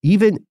 Noel.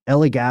 Even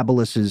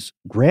Elagabalus's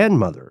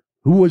grandmother,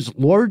 who was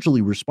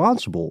largely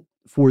responsible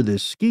for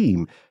this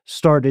scheme,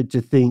 started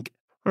to think,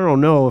 I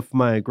don't know if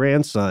my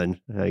grandson,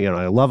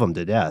 I love him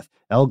to death.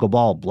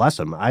 Elagabal, bless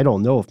him. I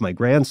don't know if my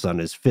grandson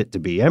is fit to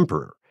be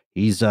emperor.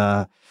 He's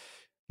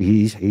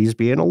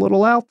being a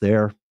little out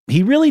there.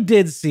 He really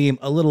did seem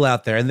a little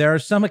out there. And there are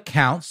some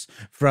accounts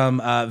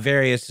from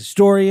various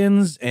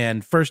historians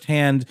and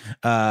firsthand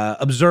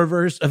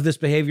observers of this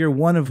behavior,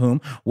 one of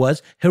whom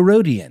was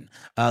Herodian,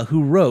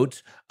 who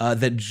wrote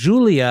that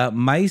Julia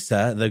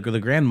Maesa, the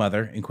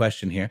grandmother in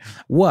question here,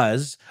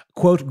 was,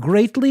 quote,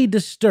 greatly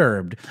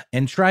disturbed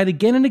and tried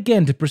again and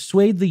again to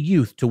persuade the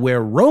youth to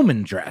wear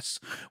Roman dress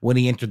when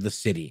he entered the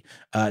city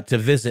to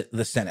visit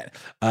the Senate,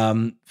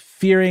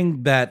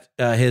 fearing that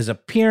his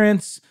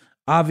appearance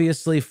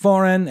obviously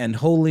foreign and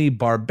wholly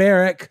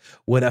barbaric,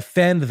 would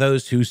offend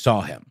those who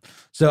saw him.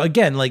 So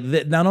again, like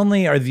not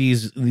only are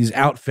these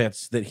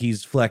outfits that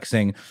he's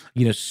flexing,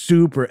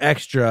 super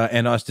extra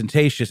and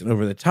ostentatious and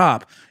over the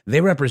top,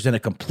 they represent a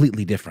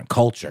completely different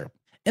culture.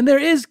 And there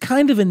is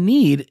kind of a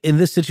need in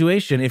this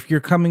situation, if you're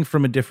coming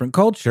from a different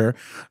culture,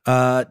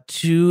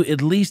 to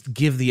at least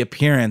give the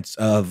appearance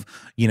of,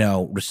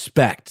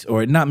 respect,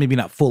 or maybe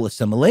not full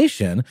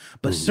assimilation,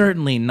 but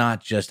certainly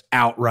not just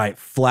outright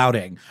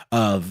flouting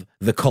of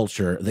the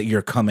culture that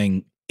you're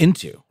coming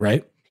into,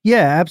 right?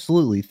 Yeah,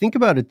 absolutely. Think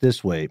about it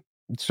this way.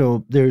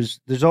 So there's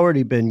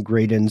already been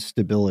great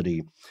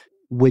instability.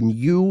 When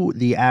you,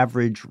 the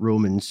average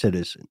Roman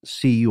citizen,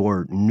 see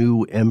your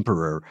new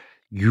emperor,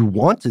 you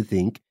want to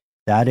think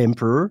that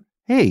emperor,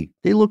 hey,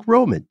 they look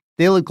Roman.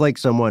 They look like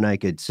someone I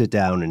could sit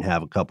down and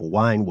have a cup of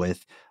wine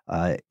with.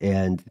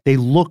 And they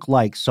look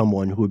like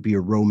someone who would be a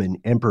Roman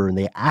emperor, and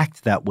they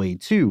act that way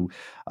too,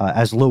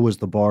 as low as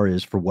the bar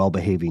is for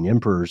well-behaving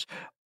emperors.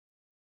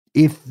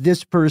 If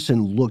this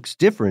person looks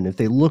different, if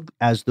they look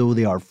as though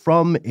they are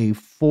from a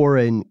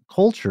foreign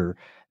culture,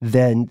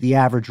 then the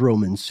average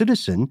Roman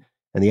citizen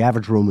and the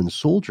average Roman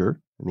soldier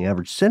and the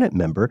average Senate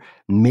member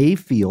may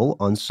feel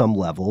on some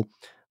level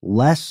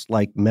less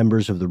like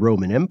members of the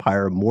Roman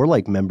Empire, more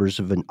like members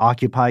of an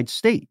occupied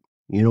state.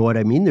 You know what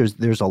I mean?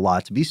 There's a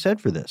lot to be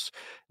said for this.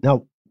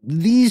 Now,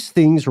 these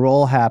things are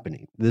all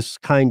happening. This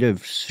kind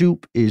of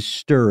soup is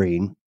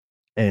stirring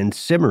and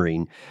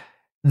simmering.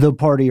 The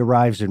party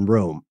arrives in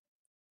Rome.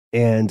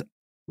 And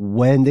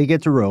when they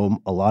get to Rome,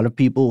 a lot of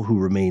people who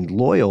remained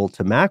loyal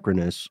to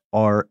Macrinus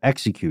are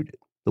executed,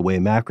 the way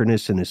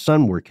Macrinus and his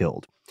son were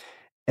killed.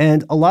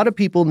 And a lot of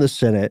people in the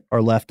Senate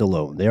are left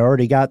alone. They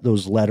already got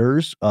those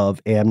letters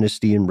of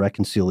amnesty and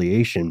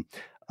reconciliation.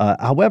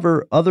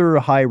 However, other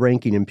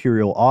high-ranking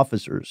imperial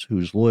officers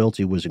whose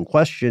loyalty was in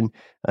question,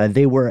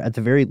 they were at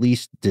the very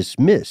least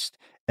dismissed.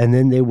 And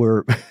then they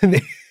were,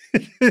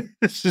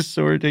 this is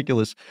so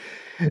ridiculous,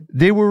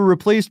 they were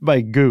replaced by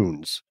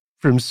goons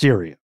from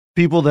Syria.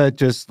 People that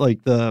just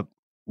like the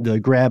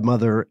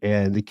grandmother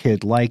and the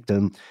kid liked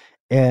them.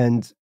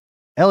 And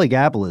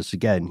Elagabalus,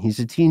 again, he's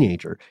a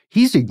teenager.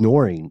 He's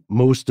ignoring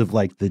most of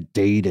like the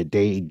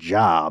day-to-day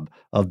job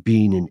of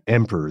being an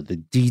emperor, the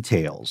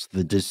details,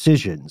 the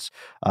decisions.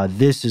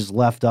 This is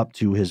left up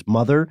to his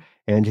mother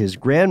and his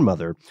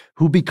grandmother,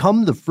 who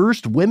become the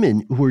first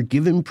women who are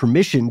given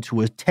permission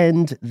to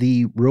attend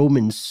the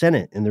Roman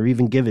Senate, and they're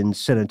even given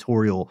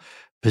senatorial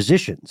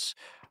positions.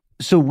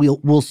 So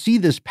we'll see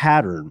this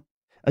pattern.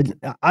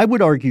 I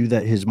would argue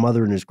that his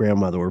mother and his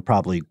grandmother were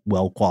probably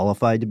well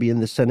qualified to be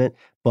in the Senate,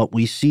 but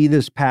we see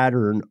this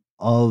pattern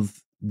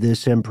of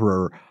this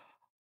emperor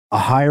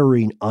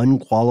hiring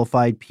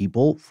unqualified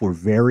people for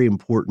very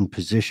important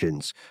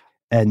positions.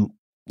 And,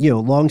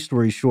 long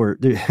story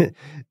short,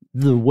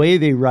 the way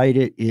they write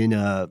it in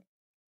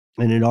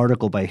an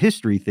article by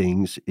History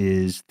Things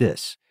is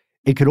this: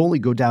 it could only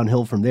go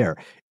downhill from there.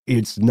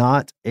 It's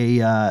not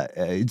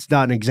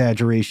an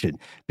exaggeration,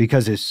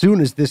 because as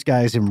soon as this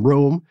guy's in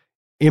Rome,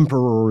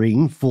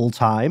 emperoring full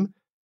time,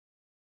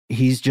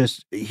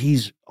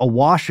 he's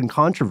awash in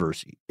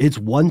controversy. It's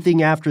one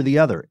thing after the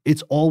other.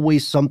 It's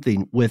always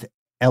something with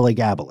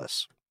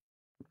Elagabalus.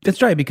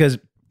 That's right, because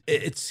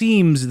it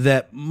seems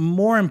that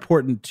more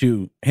important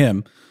to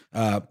him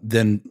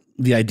than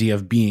the idea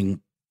of being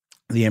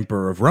the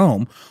emperor of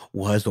Rome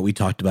was what we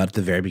talked about at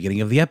the very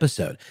beginning of the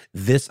episode.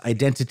 This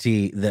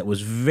identity that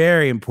was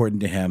very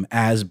important to him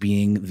as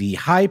being the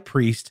high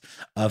priest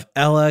of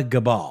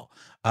Elagabal.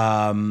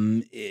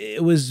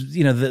 It was,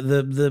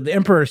 the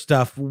emperor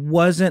stuff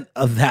wasn't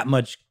of that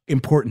much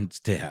importance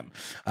to him.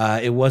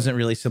 It wasn't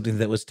really something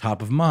that was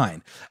top of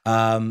mind.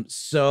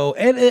 So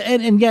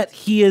yet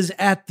he is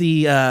at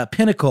the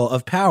pinnacle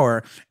of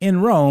power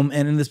in Rome,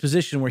 and in this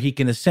position where he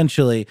can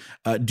essentially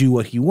do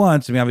what he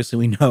wants. I mean, obviously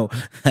we know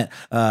that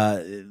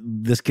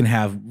this can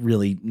have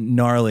really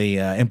gnarly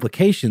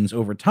implications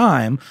over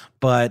time,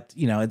 but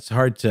it's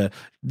hard to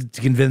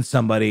convince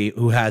somebody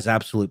who has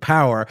absolute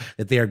power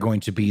that they are going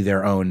to be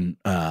their own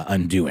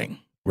undoing,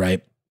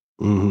 right?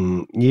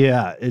 Mm-hmm.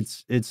 Yeah,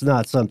 it's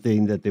not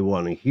something that they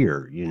want to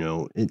hear,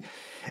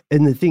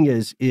 and the thing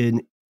is,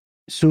 in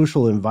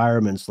social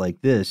environments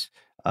like this,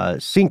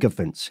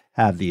 sycophants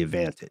have the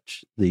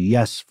advantage. The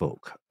yes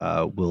folk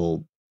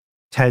will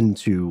tend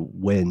to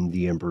win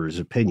the emperor's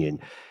opinion.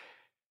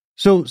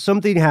 So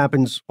something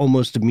happens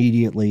almost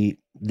immediately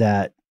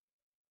that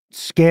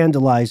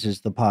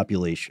scandalizes the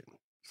population,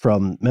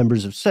 from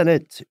members of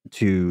Senate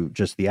to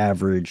just the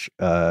average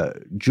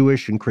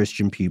Jewish and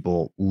Christian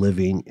people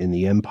living in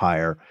the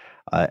empire.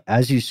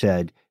 As you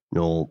said,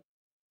 Noel,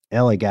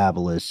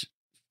 Elagabalus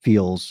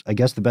feels, I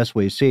guess the best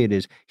way to say it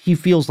is, he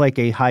feels like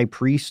a high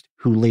priest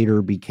who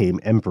later became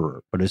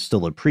emperor, but is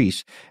still a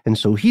priest. And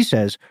so he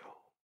says,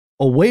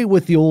 away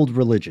with the old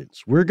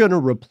religions. We're going to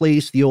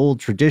replace the old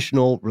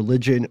traditional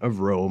religion of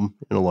Rome,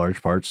 in a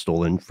large part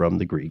stolen from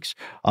the Greeks,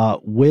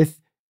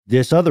 with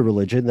this other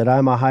religion that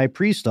I'm a high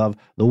priest of,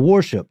 the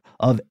worship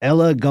of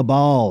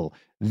Elagabal,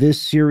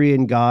 This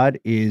Syrian god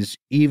is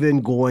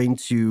even going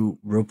to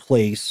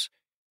replace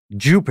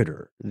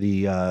Jupiter,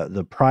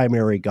 the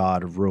primary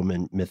god of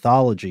Roman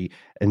mythology.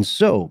 And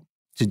so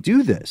to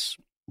do this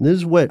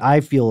is what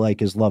I feel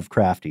like is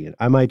Lovecraftian.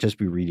 I might just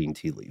be reading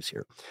tea leaves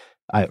here.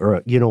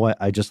 Or you know what?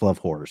 I just love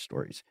horror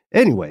stories.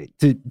 Anyway,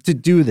 to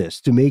do this,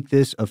 to make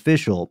this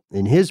official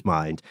in his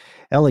mind,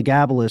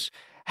 Elagabalus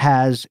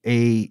has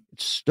a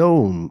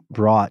stone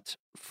brought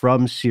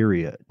from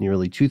Syria,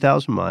 nearly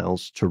 2,000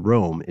 miles to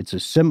Rome. It's a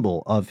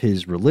symbol of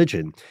his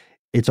religion.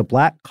 It's a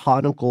black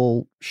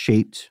conical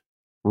shaped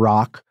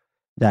rock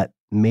that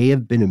may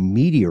have been a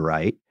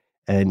meteorite,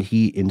 and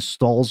he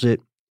installs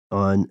it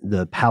on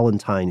the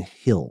Palatine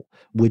Hill,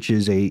 which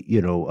is a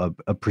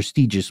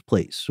prestigious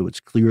place, so it's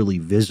clearly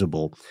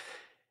visible.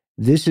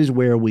 This is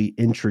where we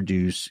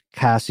introduce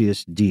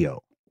Cassius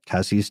Dio.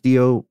 Cassius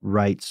Dio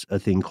writes a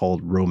thing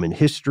called Roman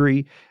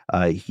history.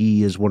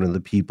 He is one of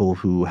the people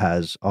who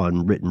has,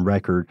 on written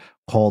record,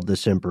 called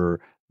this emperor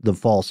the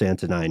false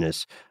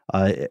Antoninus.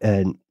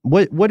 And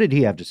what did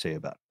he have to say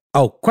about it?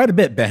 Oh, quite a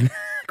bit, Ben.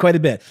 Quite a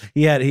bit.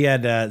 He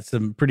had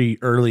some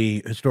pretty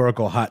early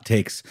historical hot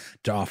takes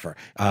to offer.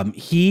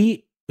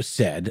 He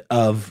said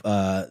of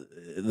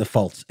the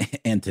false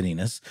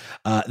Antoninus,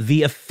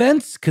 the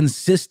offense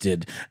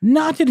consisted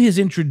not in his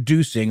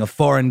introducing a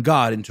foreign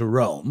god into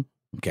Rome,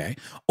 okay,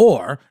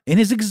 or in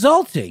his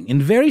exalting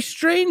in very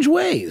strange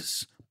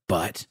ways,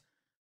 but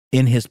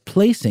in his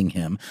placing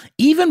him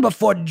even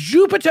before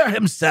Jupiter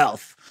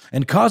himself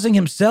and causing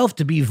himself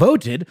to be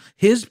voted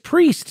his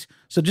priest.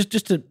 So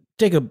just to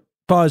take a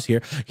pause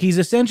here, he's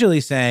essentially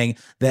saying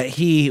that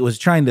he was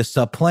trying to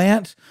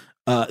supplant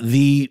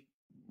the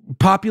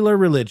popular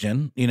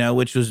religion,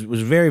 which was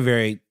very,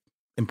 very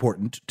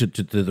important to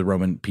the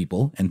Roman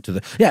people and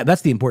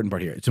that's the important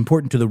part here. It's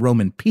important to the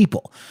Roman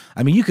people.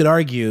 I mean, you could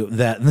argue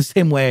that in the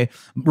same way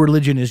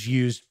religion is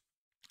used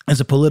as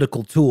a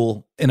political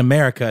tool in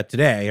America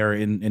today, or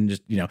in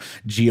just,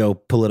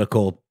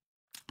 geopolitical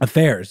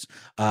affairs,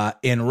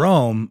 in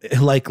Rome,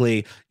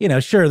 likely,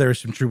 sure, there were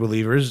some true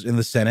believers in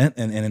the Senate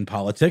and in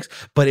politics,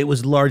 but it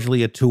was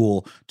largely a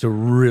tool to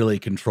really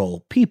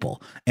control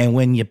people. And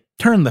when you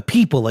turn the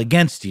people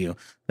against you,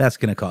 that's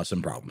going to cause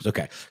some problems.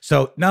 Okay.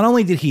 So not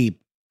only did he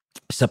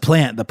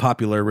supplant the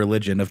popular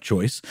religion of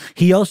choice,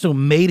 he also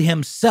made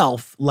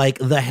himself like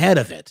the head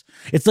of it.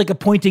 It's like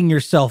appointing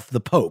yourself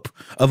the pope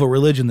of a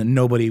religion that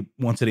nobody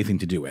wants anything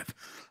to do with.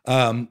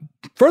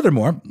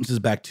 Furthermore, this is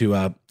back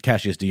to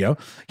Cassius Dio,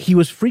 he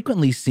was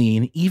frequently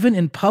seen even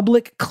in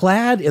public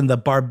clad in the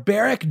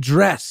barbaric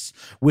dress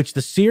which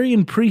the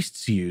Syrian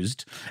priests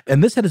used,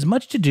 and this had as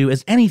much to do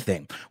as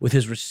anything with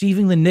his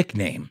receiving the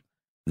nickname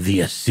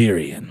the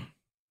Assyrian.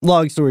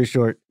 Long story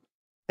short,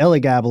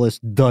 Elagabalus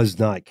does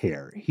not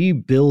care. He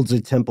builds a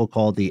temple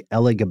called the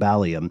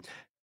Elagabalium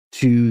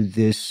to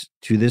this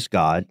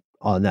god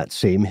on that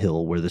same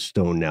hill where the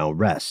stone now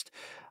rests.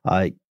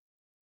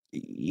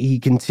 He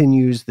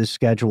continues the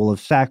schedule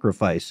of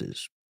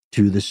sacrifices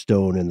to the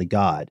stone and the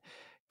god.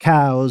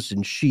 Cows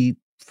and sheep,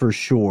 for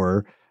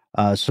sure.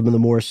 Some of the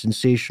more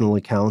sensational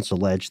accounts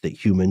allege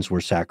that humans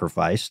were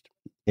sacrificed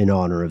in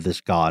honor of this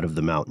god of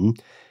the mountain.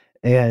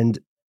 And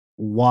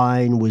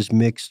wine was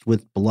mixed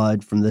with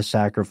blood from the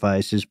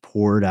sacrifices,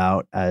 poured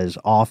out as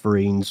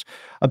offerings.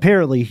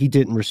 Apparently, he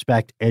didn't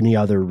respect any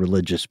other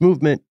religious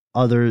movement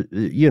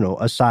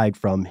aside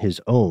from his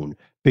own,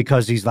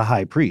 because he's the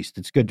high priest.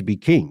 It's good to be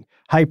king.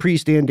 High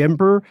priest and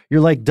emperor,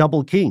 you're like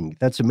double king.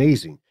 That's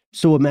amazing.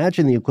 So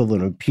imagine the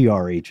equivalent of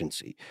PR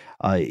agency.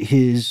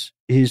 His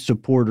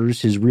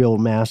supporters, his real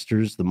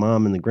masters, the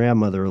mom and the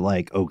grandmother, are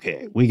like,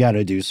 okay, we got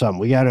to do something.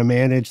 We got to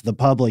manage the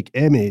public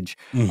image.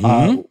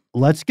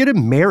 Let's get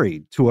him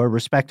married to a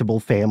respectable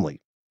family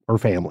or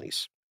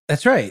families.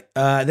 That's right.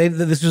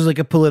 This was like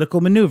a political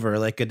maneuver,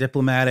 like a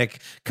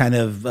diplomatic kind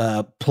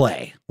of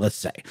play, let's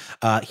say.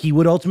 He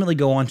would ultimately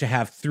go on to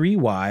have 3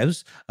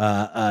 wives,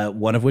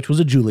 one of which was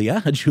a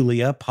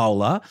Julia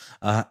Paula,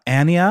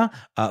 Annia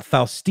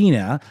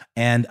Faustina,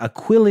 and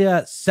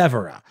Aquilia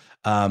Severa.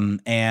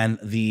 And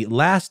the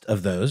last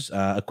of those,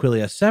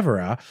 Aquilia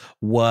Severa,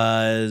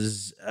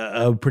 was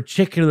a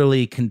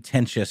particularly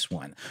contentious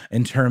one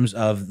in terms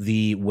of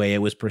the way it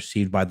was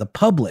perceived by the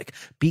public,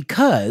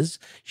 because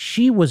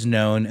she was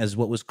known as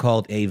what was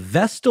called a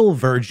Vestal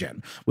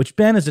Virgin, which,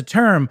 Ben, is a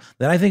term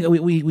that I think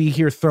we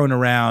hear thrown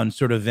around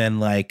sort of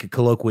in like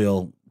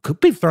colloquially,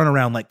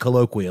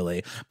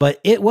 but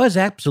it was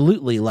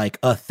absolutely like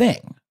a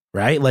thing.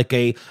 Right? Like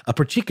a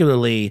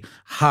particularly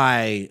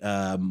high,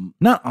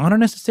 not honor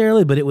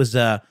necessarily, but it was,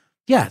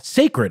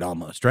 sacred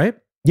almost, right?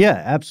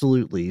 Yeah,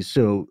 absolutely.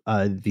 So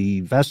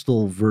the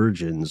Vestal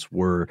Virgins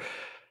were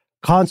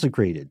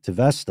consecrated to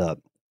Vesta.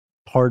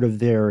 Part of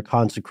their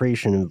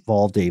consecration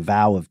involved a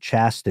vow of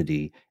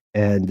chastity,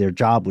 and their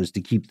job was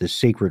to keep the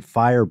sacred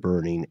fire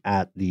burning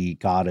at the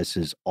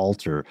goddess's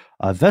altar.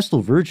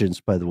 Vestal Virgins,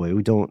 by the way,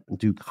 we don't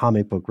do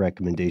comic book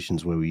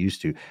recommendations the way we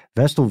used to.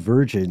 Vestal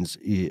Virgins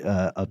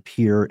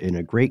appear in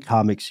a great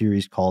comic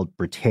series called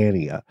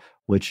Britannia,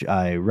 which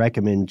I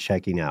recommend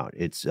checking out.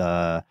 It's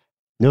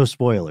No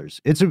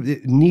spoilers.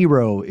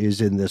 Nero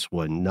is in this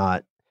one,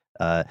 not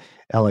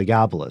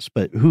Elagabalus,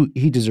 but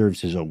he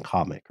deserves his own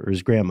comic, or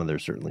his grandmother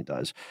certainly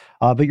does.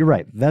 But you're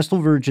right. Vestal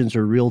virgins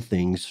are real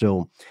things.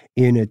 So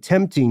in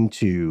attempting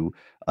to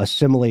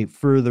assimilate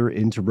further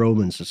into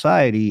Roman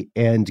society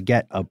and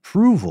get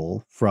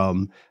approval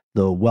from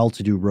the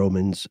well-to-do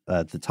Romans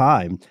at the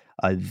time,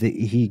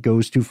 he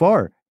goes too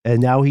far. And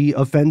now he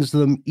offends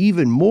them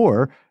even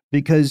more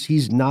because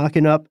he's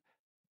knocking up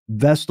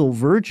Vestal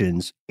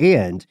virgins.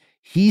 And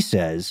he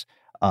says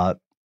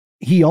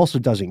he also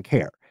doesn't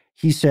care.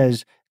 He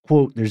says,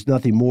 quote, "There's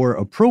nothing more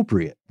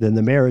appropriate than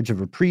the marriage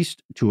of a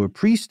priest to a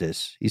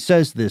priestess." He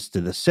says this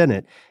to the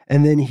Senate.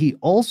 And then he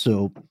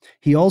also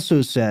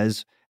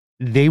says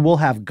they will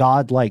have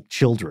godlike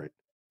children.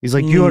 He's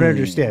like, you don't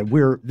understand.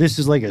 This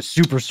is like a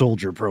super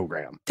soldier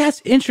program.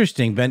 That's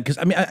interesting, Ben, because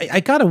I mean, I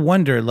gotta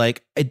wonder,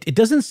 like, it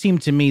doesn't seem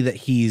to me that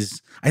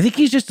I think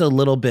he's just a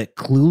little bit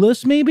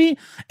clueless, maybe,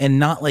 and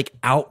not like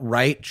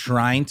outright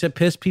trying to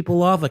piss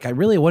people off. Like, I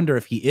really wonder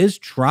if he is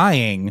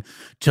trying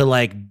to,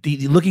 like,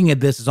 looking at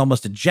this as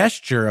almost a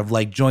gesture of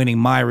like joining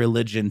my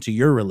religion to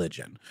your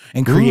religion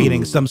and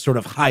creating some sort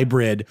of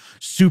hybrid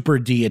super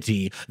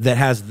deity that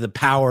has the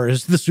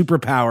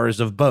superpowers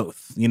of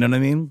both. You know what I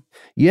mean?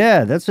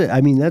 Yeah, that's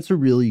a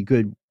really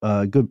good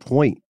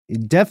point.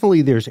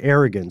 Definitely there's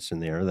arrogance in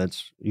there.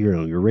 That's,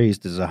 you're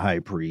raised as a high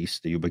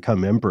priest, you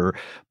become emperor,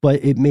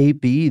 but it may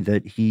be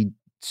that he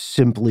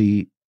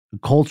simply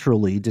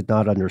culturally did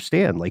not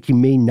understand. Like, he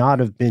may not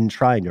have been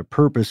trying to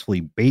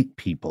purposefully bait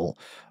people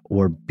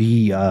or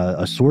be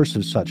a source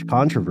of such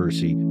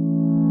controversy.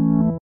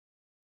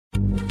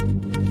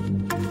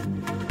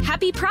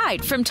 Happy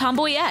Pride from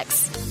Tomboy X,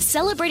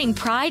 celebrating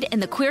pride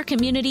and the queer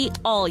community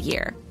all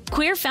year.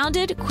 Queer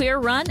founded, queer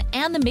run,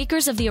 and the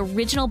makers of the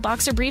original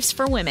boxer briefs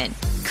for women,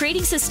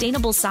 creating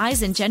sustainable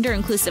size and gender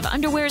inclusive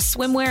underwear,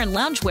 swimwear, and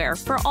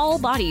loungewear for all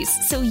bodies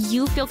so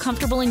you feel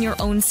comfortable in your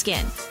own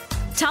skin.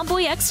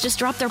 Tomboy X just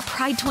dropped their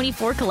Pride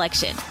 24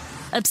 collection.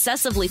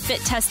 Obsessively fit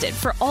tested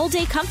for all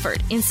day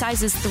comfort in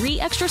sizes 3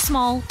 extra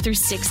small through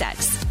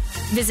 6X.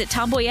 Visit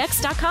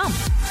tomboyx.com.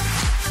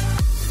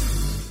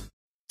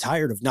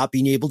 Tired of not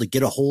being able to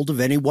get a hold of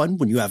anyone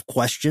when you have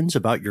questions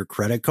about your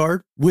credit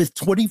card? With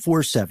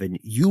 24/7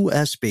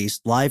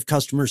 U.S.-based live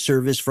customer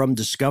service from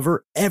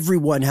Discover,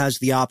 everyone has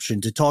the option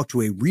to talk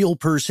to a real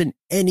person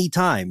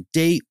anytime,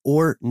 day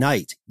or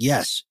night.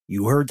 Yes,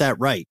 you heard that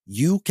right.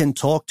 You can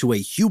talk to a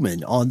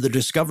human on the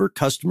Discover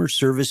customer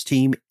service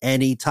team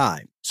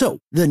anytime. So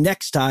the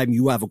next time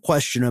you have a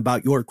question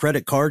about your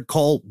credit card,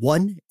 call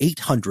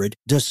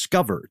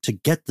 1-800-DISCOVER to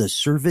get the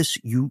service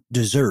you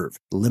deserve.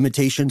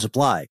 Limitations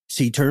apply.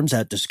 See terms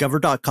at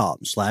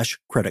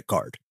discover.com/credit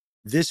card.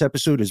 This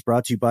episode is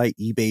brought to you by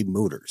eBay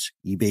Motors.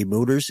 eBay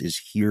Motors is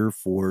here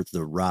for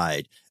the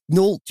ride.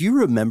 Noel, do you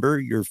remember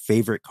your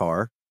favorite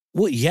car?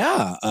 Well,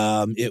 yeah.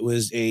 It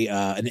was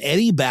an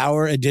Eddie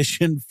Bauer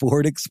edition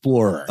Ford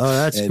Explorer. Oh,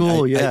 that's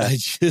cool. Yeah. I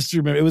just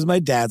remember it was my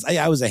dad's.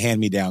 I was a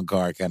hand-me-down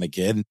car kind of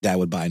kid. Dad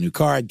would buy a new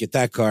car. I'd get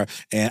that car.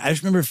 And I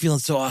just remember feeling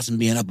so awesome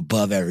being up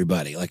above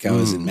everybody. Like I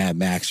was in Mad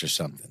Max or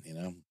something, you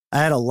know? I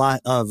had a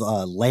lot of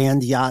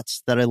land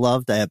yachts that I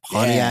loved. I had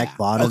Pontiac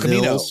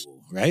Bonnevilles.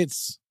 Right?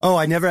 Oh,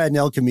 I never had an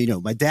El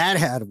Camino. My dad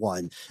had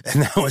one,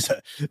 and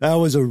that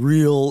was a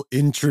real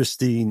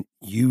interesting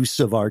use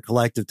of our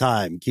collective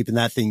time, keeping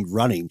that thing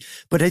running.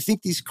 But I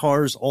think these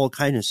cars all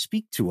kind of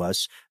speak to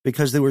us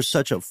because they were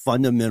such a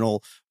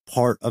fundamental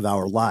part of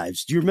our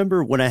lives. Do you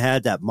remember when I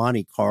had that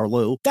Monte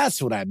Carlo?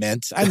 That's what I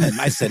meant.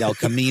 I said El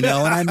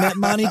Camino, and I meant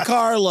Monte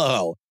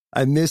Carlo.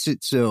 I miss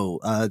it so.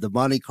 The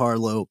Monte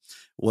Carlo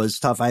was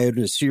tough. I had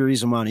a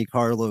series of Monte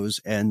Carlos,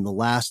 and the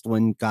last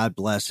one, God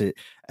bless it,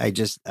 I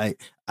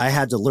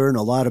had to learn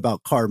a lot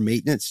about car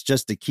maintenance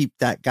just to keep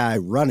that guy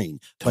running.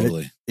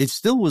 Totally. But it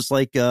still was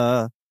like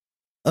a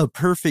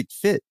perfect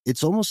fit.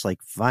 It's almost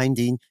like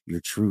finding your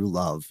true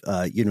love.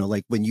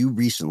 Like when you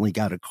recently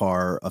got a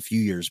car a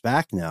few years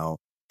back now.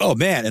 Oh,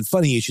 man. And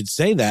funny you should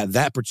say that.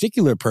 That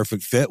particular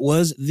perfect fit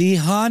was the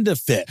Honda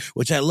Fit,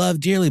 which I love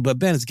dearly. But,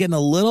 Ben, it's getting a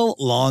little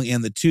long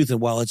in the tooth. And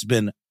while it's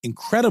been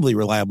incredibly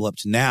reliable up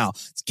to now,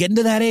 it's getting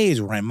to that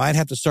age where I might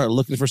have to start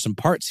looking for some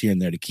parts here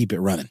and there to keep it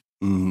running.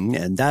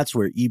 And that's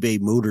where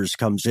eBay Motors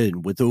comes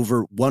in. With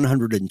over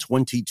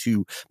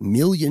 122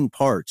 million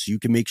parts, you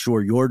can make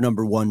sure your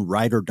number one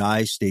ride or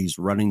die stays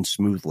running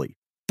smoothly.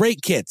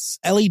 Brake kits,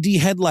 LED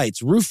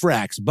headlights, roof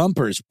racks,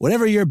 bumpers,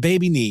 whatever your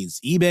baby needs,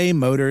 eBay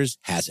Motors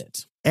has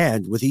it.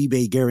 And with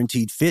eBay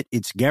Guaranteed Fit,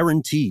 it's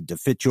guaranteed to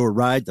fit your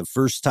ride the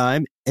first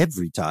time,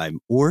 every time,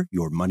 or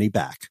your money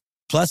back.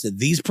 Plus, at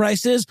these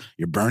prices,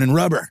 you're burning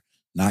rubber,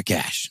 not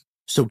cash.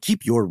 So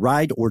keep your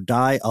ride or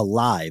die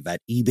alive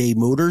at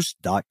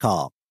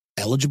ebaymotors.com.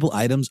 Eligible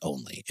items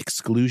only.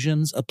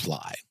 Exclusions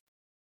apply.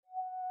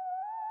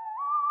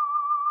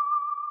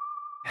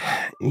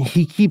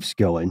 He keeps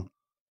going,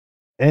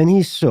 and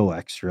he's so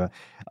extra.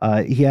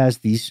 He has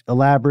these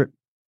elaborate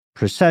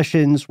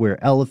processions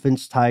where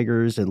elephants,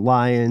 tigers, and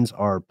lions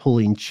are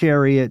pulling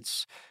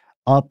chariots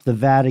up the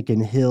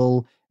Vatican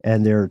Hill,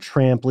 and they're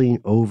trampling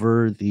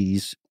over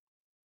these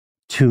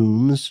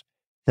tombs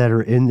that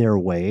are in their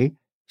way.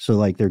 So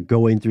like they're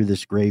going through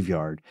this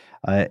graveyard.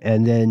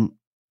 And then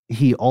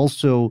he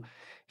also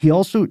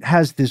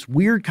has this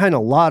weird kind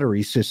of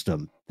lottery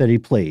system that he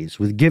plays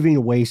with giving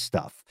away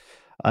stuff.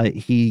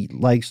 He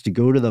likes to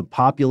go to the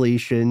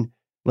population,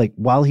 like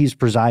while he's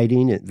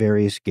presiding at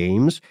various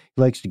games,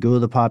 he likes to go to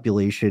the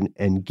population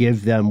and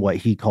give them what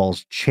he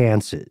calls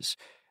chances.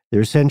 They're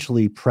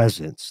essentially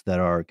presents that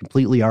are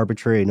completely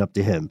arbitrary and up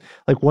to him.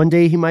 Like one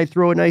day he might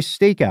throw a nice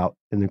steak out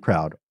in the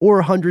crowd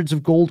or hundreds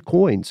of gold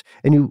coins.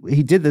 And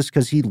he did this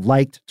because he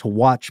liked to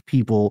watch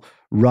people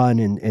run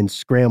and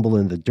scramble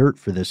in the dirt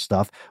for this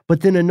stuff. But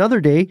then another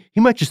day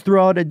he might just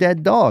throw out a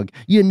dead dog.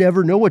 You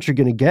never know what you're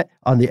going to get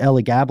on the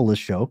Elagabalus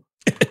show.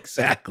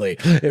 Exactly.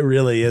 It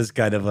really is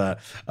kind of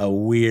a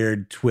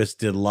weird,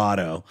 twisted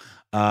lotto.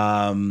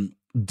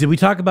 Did we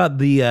talk about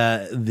the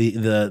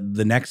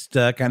next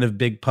kind of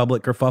big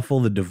public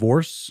kerfuffle, the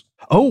divorce?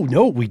 Oh,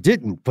 no, we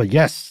didn't. But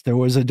yes, there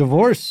was a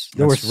divorce.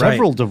 There were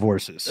several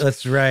divorces.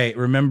 That's right.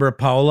 Remember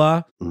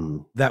Paula?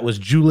 That was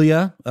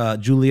Julia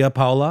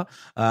Paula.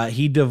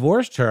 He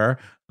divorced her,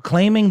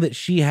 claiming that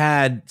she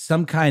had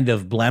some kind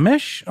of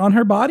blemish on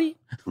her body.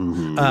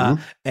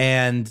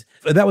 And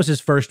that was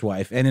his first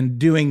wife. And in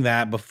doing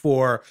that,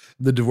 before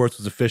the divorce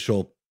was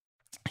official,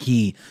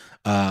 he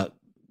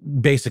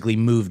basically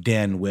moved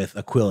in with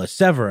Aquila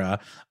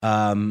Severa.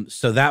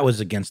 So that was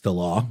against the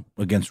law,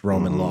 against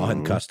Roman law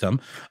and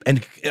custom.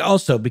 And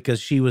also because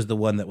she was the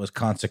one that was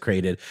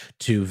consecrated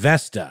to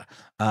Vesta.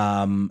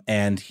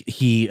 And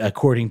he,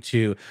 according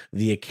to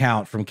the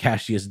account from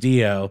Cassius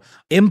Dio,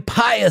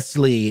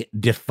 impiously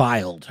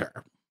defiled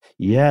her.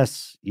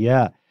 Yes.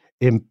 Yeah.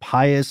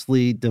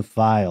 Impiously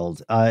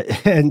defiled.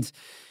 And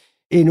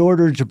in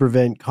order to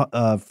prevent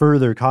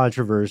further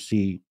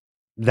controversy,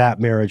 that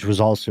marriage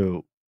was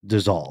also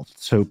dissolved.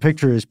 So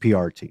picture his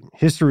PR team.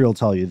 History will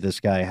tell you this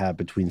guy had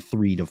between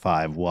 3 to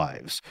 5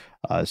 wives.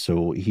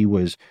 So he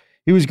was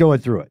going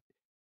through it.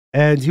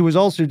 And he was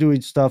also doing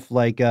stuff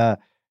like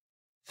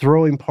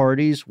throwing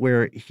parties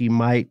where he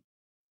might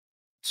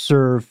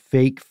serve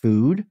fake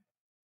food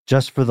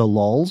just for the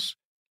lulz,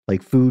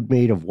 like food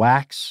made of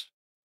wax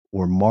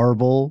or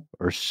marble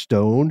or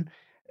stone.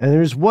 And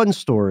there's one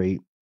story,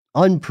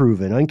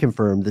 unproven,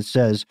 unconfirmed, that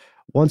says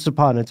once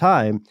upon a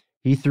time,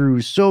 he threw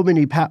so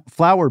many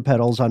flower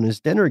petals on his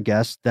dinner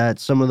guests that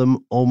some of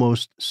them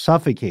almost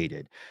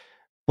suffocated.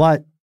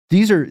 But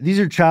these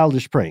are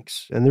childish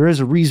pranks, and there is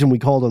a reason we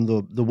called him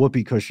the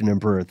whoopee cushion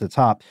emperor at the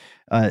top.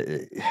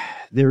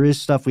 There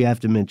is stuff we have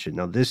to mention.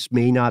 Now, this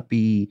may not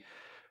be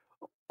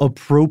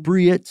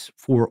appropriate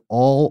for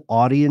all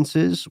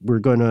audiences. We're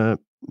gonna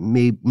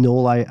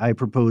Noel, I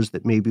propose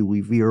that maybe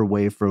we veer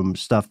away from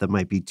stuff that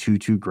might be too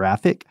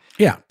graphic.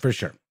 Yeah, for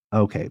sure.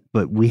 Okay,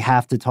 but we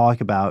have to talk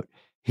about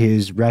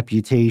his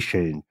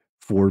reputation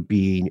for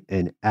being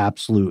an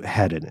absolute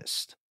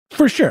hedonist.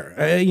 For sure.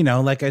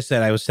 Like I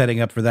said, I was setting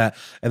up for that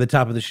at the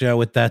top of the show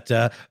with that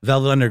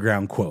Velvet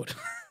Underground quote,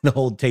 the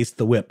whole taste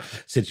the whip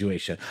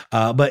situation.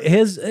 But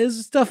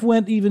his stuff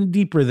went even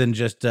deeper than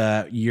just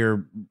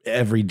your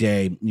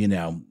everyday,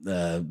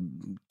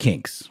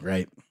 kinks,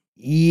 right?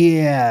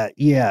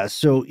 Yeah.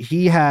 So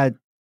he had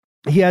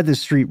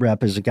this street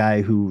rep as a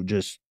guy who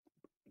just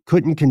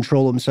couldn't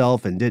control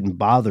himself and didn't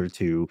bother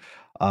to.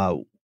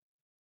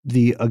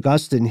 The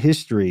Augustan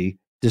history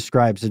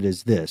describes it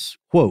as this,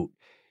 quote,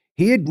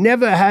 "He had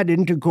never had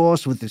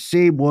intercourse with the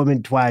same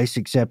woman twice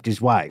except his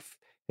wife,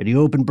 and he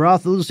opened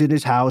brothels in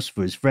his house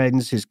for his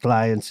friends, his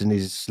clients, and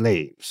his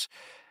slaves.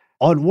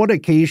 On one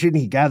occasion,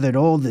 he gathered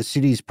all the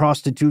city's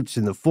prostitutes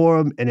in the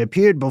forum and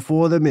appeared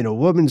before them in a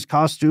woman's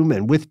costume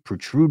and with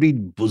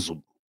protruding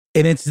bosom."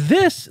 And it's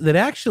this that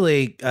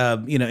actually,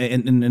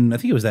 and I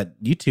think it was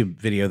that YouTube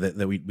video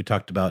that we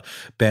talked about,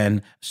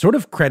 Ben, sort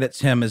of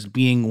credits him as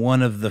being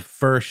one of the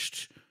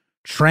first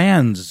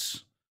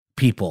trans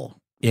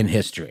people in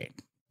history.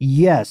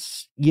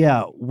 Yes.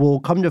 Yeah. We'll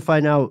come to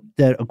find out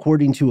that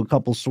according to a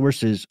couple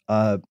sources,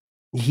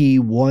 he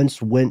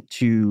once went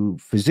to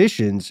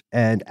physicians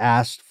and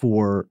asked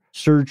for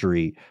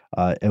surgery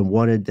and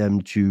wanted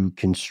them to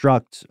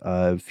construct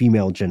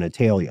female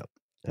genitalia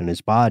in his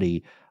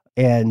body.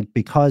 And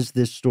because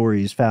this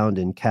story is found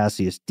in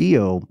Cassius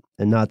Dio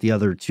and not the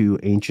other two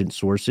ancient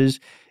sources,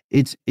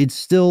 it's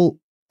still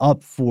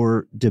up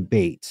for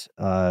debate.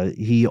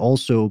 He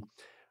also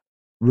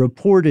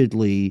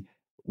reportedly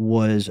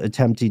was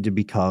attempting to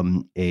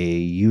become a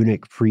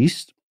eunuch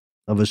priest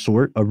of a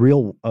sort,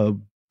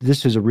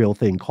 this is a real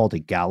thing called a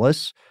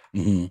gallus,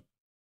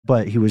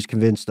 but he was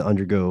convinced to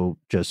undergo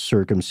just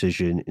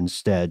circumcision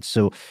instead.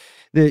 So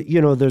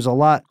there's a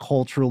lot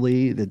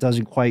culturally that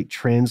doesn't quite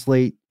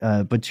translate.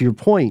 But to your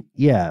point,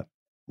 yeah,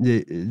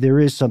 there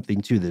is something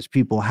to this.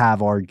 People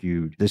have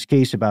argued this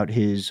case about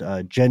his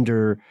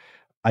gender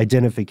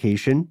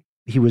identification.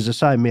 He was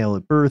assigned male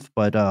at birth,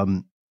 but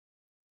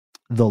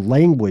the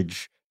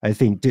language, I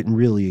think, didn't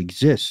really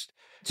exist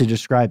to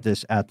describe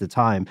this at the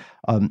time.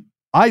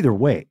 Either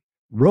way,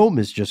 Rome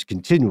is just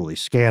continually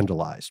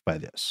scandalized by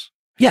this.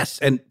 Yes,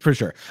 and for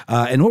sure.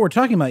 And what we're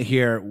talking about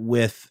here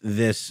with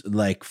this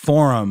like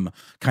forum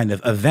kind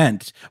of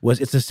event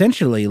was it's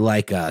essentially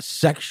like a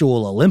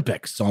sexual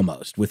Olympics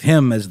almost with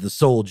him as the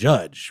sole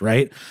judge,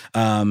 right?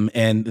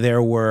 And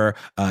there were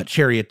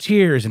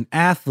charioteers and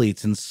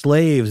athletes and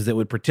slaves that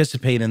would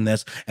participate in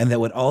this and that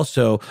would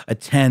also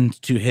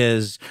attend to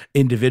his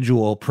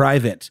individual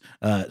private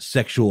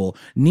sexual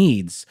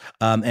needs.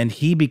 And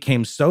he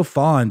became so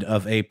fond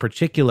of a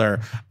particular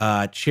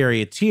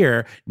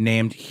charioteer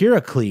named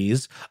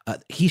Heracles,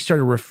 he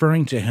started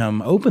referring to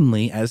him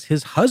openly as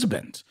his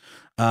husband.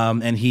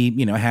 And he,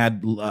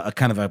 had a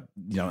kind of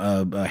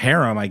a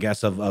harem, I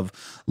guess,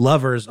 of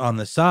lovers on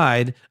the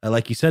side.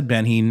 Like you said,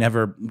 Ben, he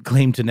never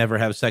claimed to never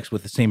have sex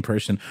with the same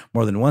person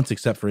more than once,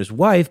 except for his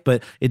wife.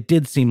 But it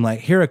did seem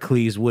like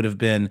Heracles would have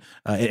been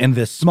in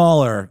this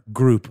smaller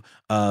group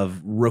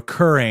of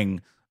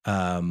recurring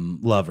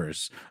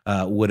lovers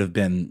would have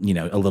been,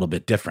 a little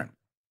bit different.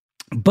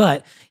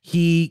 But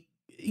he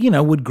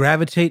would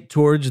gravitate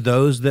towards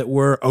those that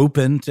were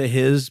open to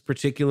his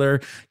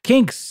particular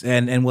kinks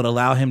and would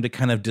allow him to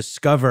kind of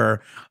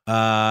discover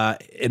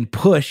and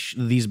push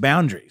these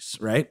boundaries,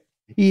 right?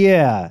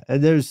 Yeah.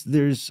 And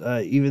there's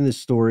even the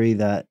story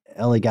that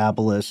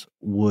Elagabalus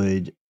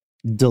would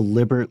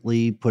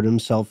deliberately put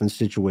himself in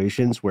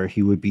situations where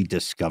he would be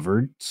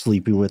discovered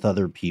sleeping with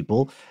other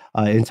people,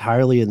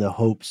 entirely in the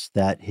hopes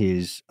that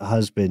his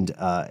husband,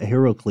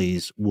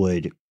 Heracles,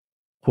 would,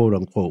 quote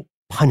unquote,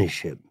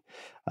 punish him.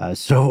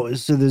 So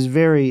there's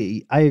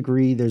I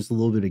agree, there's a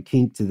little bit of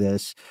kink to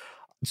this.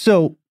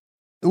 So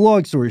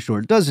long story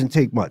short, it doesn't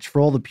take much for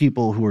all the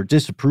people who are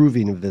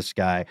disapproving of this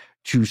guy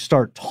to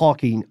start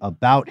talking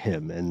about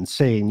him and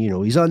saying,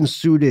 he's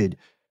unsuited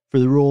for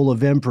the role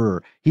of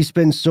emperor. He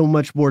spends so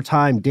much more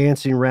time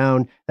dancing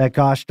around that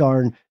gosh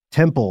darn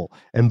temple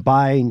and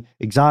buying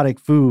exotic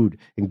food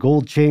and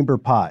gold chamber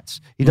pots.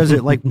 He does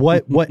it like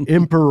what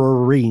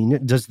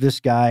emperoring does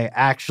this guy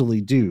actually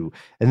do?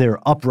 And there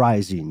are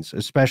uprisings,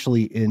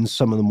 especially in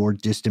some of the more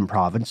distant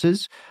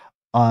provinces.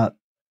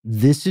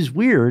 This is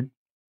weird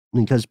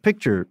because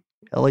picture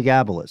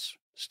Elagabalus,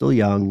 still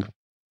young,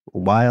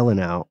 wilding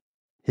out.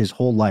 His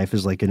whole life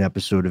is like an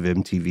episode of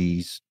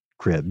MTV's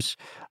Cribs.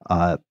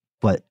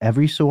 But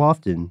every so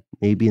often,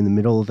 maybe in the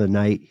middle of the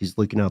night, he's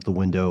looking out the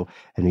window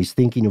and he's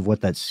thinking of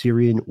what that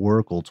Syrian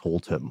oracle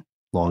told him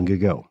long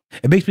ago.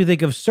 It makes me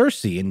think of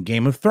Cersei in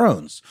Game of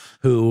Thrones,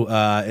 who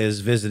is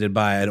visited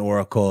by an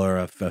oracle or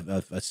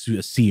a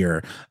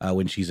seer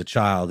when she's a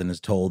child and is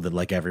told that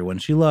like everyone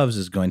she loves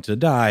is going to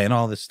die and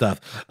all this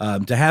stuff.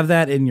 To have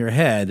that in your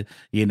head,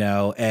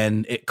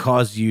 and it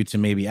caused you to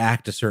maybe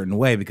act a certain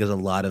way because a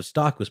lot of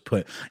stock was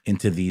put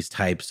into these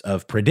types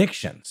of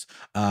predictions.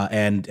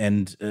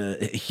 And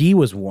he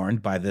was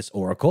warned by this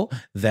oracle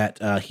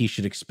that he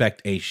should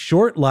expect a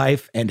short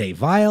life and a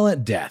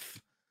violent death.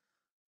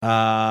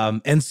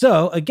 And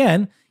so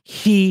again,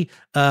 he,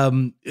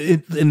 in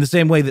the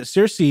same way that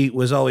Cersei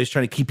was always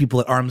trying to keep people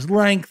at arm's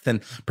length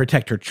and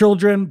protect her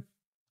children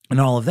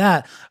and all of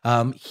that,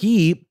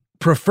 he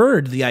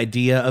preferred the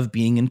idea of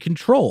being in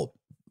control,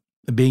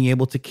 being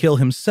able to kill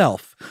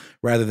himself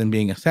rather than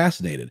being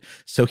assassinated.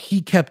 So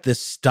he kept this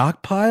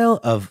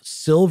stockpile of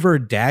silver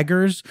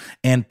daggers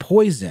and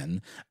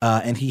poison,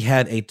 and he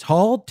had a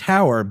tall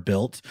tower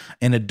built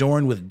and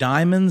adorned with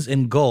diamonds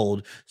and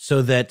gold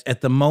so that at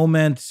the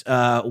moment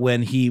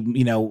when he,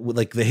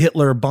 like the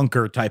Hitler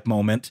bunker type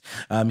moment,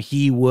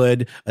 he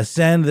would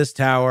ascend this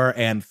tower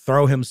and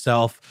throw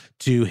himself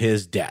to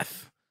his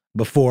death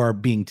before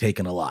being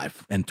taken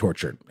alive and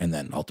tortured and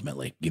then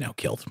ultimately,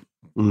 killed.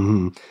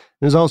 Mm-hmm.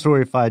 There's also where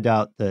we find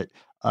out that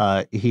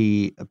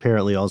he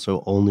apparently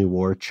also only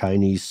wore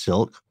Chinese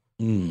silk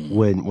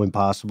when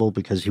possible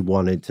because he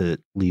wanted to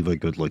leave a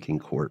good-looking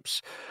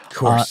corpse. Of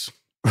course.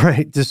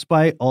 Right.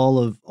 Despite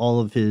all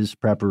of his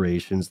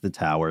preparations, the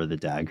tower, the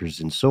daggers,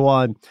 and so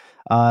on,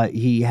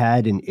 he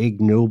had an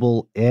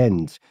ignoble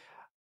end.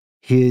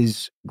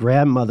 His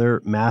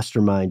grandmother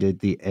masterminded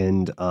the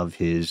end of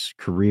his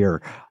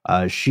career.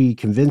 She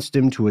convinced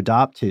him to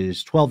adopt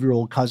his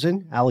 12-year-old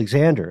cousin,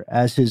 Alexander,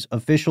 as his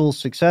official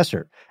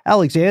successor.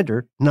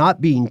 Alexander,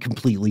 not being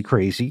completely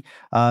crazy,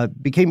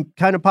 became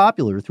kind of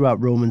popular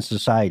throughout Roman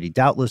society,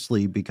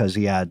 doubtlessly because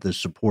he had the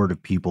support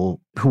of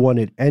people who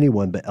wanted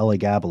anyone but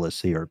Elagabalus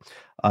here.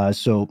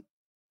 So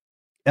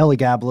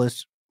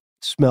Elagabalus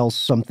smells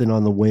something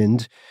on the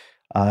wind.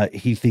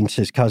 He thinks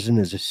his cousin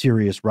is a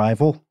serious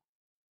rival.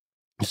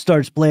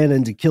 Starts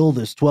planning to kill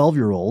this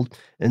 12-year-old,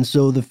 and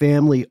so the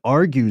family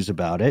argues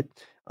about it.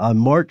 On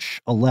March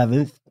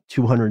 11th,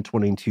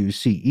 222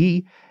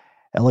 CE,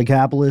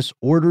 Elagabalus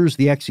orders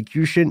the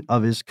execution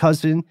of his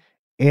cousin,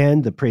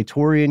 and the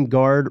Praetorian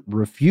Guard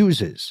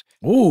refuses.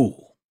 Ooh.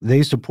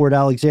 They support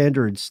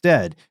Alexander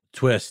instead.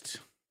 Twist.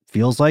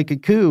 Feels like a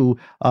coup.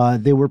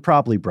 They were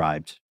probably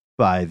bribed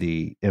by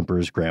the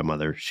emperor's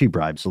grandmother. She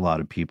bribes a lot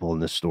of people in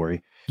this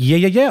story.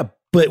 Yeah.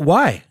 But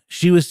why?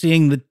 She was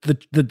seeing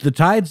the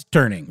tides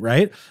turning,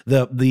 right?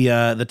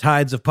 The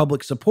tides of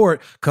public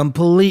support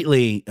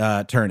completely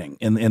turning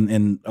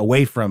in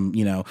away from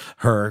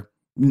her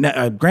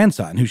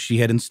grandson who she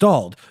had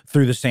installed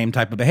through the same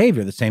type of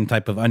behavior, the same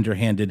type of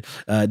underhanded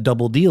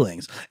double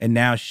dealings. And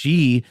now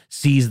she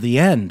sees the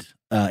end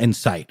in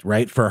sight,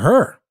 right, for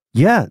her.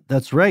 Yeah,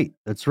 that's right.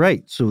 That's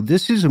right. So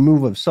this is a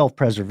move of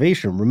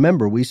self-preservation.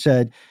 Remember, we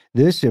said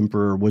this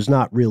emperor was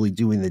not really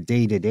doing the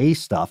day-to-day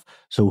stuff.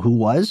 So who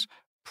was?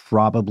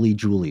 Probably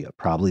Julia,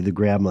 probably the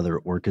grandmother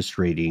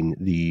orchestrating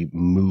the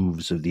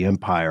moves of the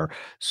empire.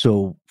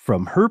 So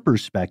from her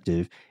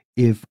perspective,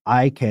 if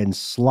I can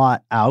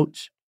slot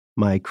out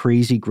my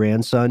crazy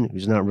grandson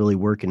who's not really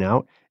working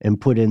out and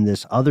put in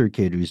this other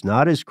kid who's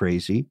not as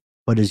crazy,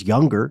 but is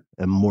younger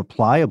and more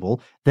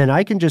pliable, then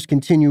I can just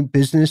continue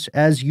business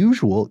as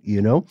usual,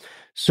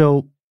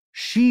 So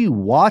she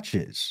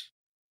watches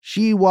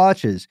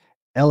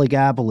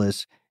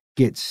Elagabalus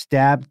get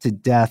stabbed to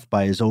death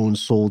by his own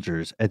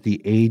soldiers at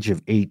the age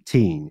of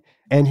 18.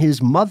 And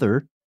his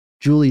mother,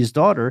 Julia's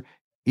daughter,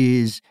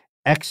 is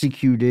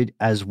executed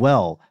as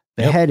well.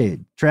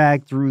 Beheaded,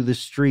 dragged through the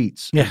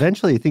streets. Yeah.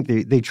 Eventually, I think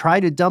they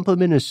try to dump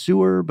him in a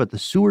sewer, but the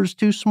sewer's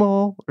too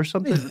dump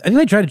him. I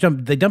know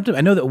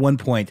that at one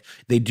point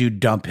they do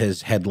dump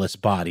his headless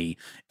body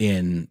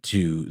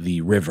into the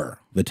river,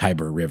 the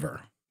Tiber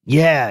River.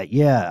 Yeah.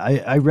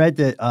 I read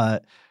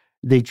that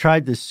they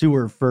tried the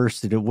sewer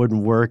first and it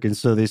wouldn't work. And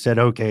so they said,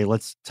 okay,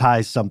 let's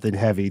tie something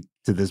heavy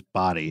to this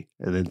body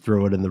and then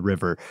throw it in the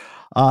river.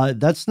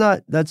 That's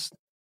not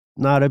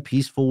a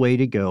peaceful way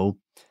to go.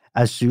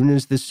 As soon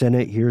as the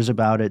Senate hears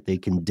about it, they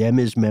condemn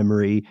his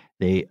memory.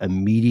 They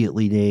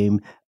immediately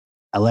name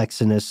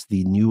Alexius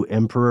the new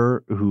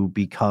emperor, who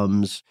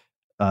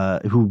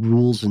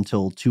rules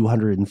until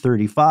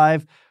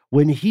 235,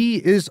 when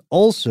he is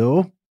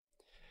also,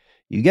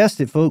 you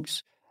guessed it,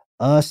 folks,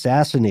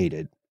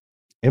 assassinated.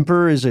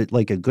 Emperor is a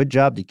good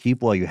job to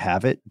keep while you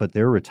have it, but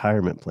their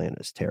retirement plan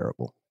is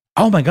terrible.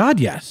 Oh my God,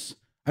 yes.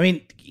 I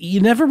mean,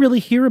 you never really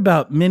hear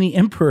about many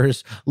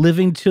emperors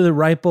living to the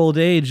ripe old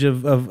age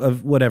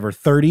of whatever,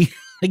 30,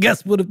 I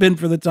guess would have been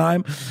for the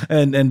time,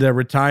 and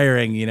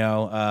retiring,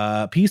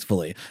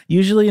 peacefully.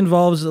 Usually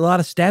involves a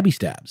lot of stabby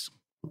stabs.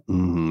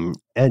 Mm-hmm.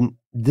 And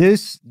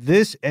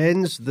this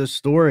ends the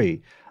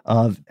story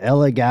of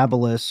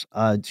Elagabalus.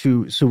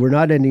 So we're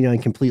not ending on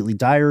a completely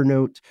dire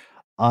note.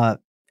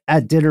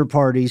 At dinner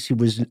parties, he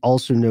was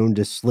also known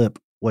to slip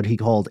what he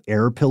called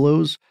air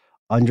pillows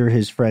under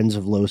his friends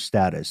of low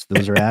status.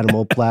 Those are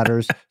animal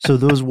platters. So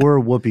those were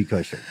whoopee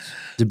cushions,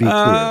 to be clear.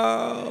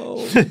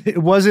 Oh. It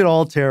wasn't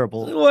all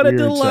terrible. What a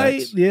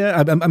delight. Sex.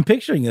 Yeah, I'm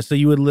picturing this. So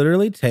you would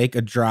literally take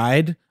a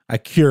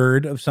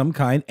cured of some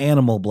kind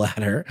animal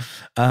bladder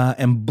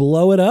and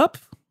blow it up,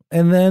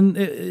 and then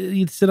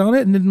you'd sit on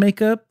it and it'd make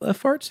a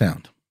fart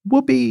sound.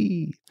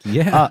 Whoopee.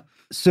 Yeah.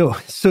 So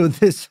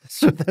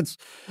that's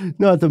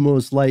not the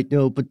most light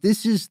note, but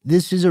this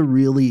is a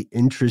really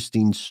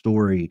interesting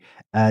story,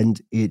 and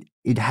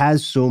it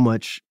has so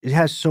much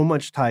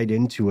tied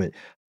into it.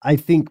 I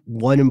think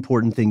one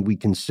important thing we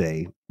can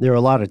say, there are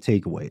a lot of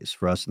takeaways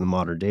for us in the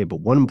modern day,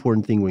 but one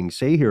important thing we can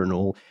say here,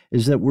 Noel,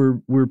 is that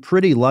we're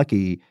pretty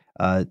lucky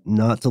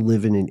not to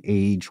live in an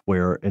age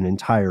where an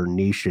entire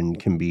nation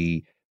can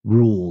be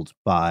ruled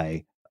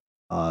by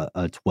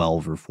a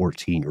 12 or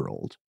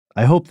 14-year-old.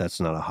 I hope that's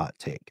not a hot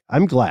take.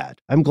 I'm glad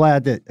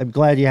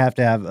you have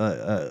to have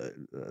a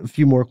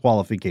few more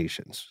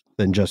qualifications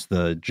than just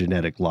the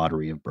genetic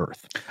lottery of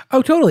birth.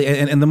 Oh, totally.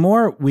 And the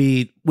more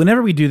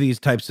whenever we do these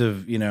types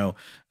of,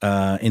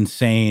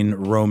 insane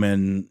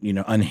Roman,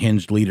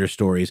 unhinged leader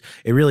stories,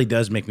 it really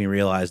does make me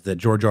realize that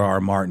George R.R.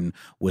 Martin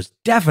was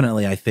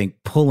definitely, I think,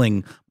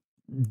 pulling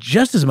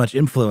just as much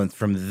influence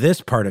from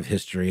this part of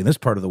history and this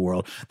part of the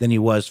world than he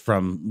was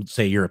from,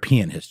 say,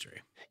 European history.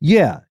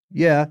 Yeah,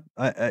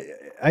 I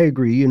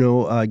agree.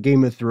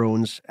 Game of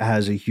Thrones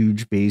has a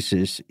huge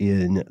basis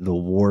in the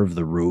War of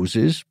the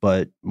Roses,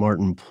 but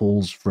Martin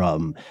pulls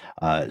from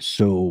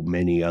so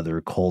many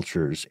other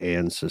cultures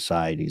and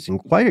societies in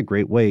quite a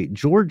great way.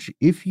 George,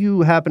 if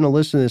you happen to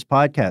listen to this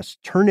podcast,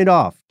 turn it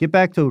off. Get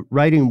back to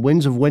writing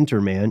Winds of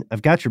Winter, man.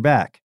 I've got your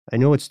back. I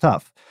know it's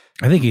tough.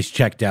 I think he's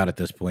checked out at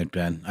this point,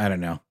 Ben. I don't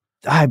know.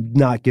 I'm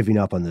not giving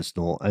up on this,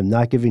 Noel. I'm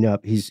not giving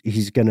up. He's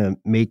going to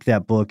make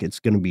that book. It's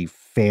going to be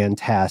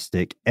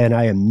fantastic. And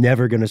I am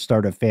never going to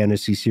start a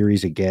fantasy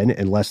series again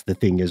unless the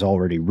thing is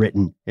already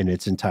written in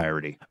its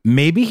entirety.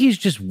 Maybe he's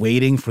just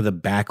waiting for the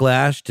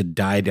backlash to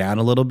die down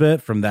a little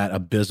bit from that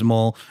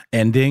abysmal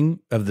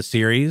ending of the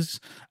series.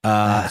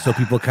 So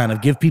people kind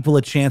of give people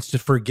a chance to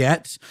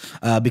forget,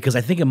 because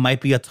I think it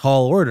might be a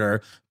tall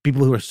order,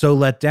 people who are so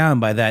let down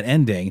by that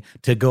ending,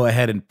 to go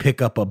ahead and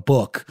pick up a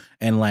book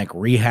and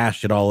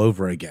rehash it all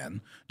over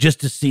again,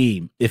 just to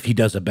see if he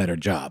does a better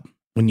job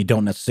when you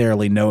don't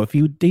necessarily know if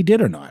he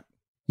did or not.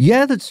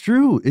 Yeah, that's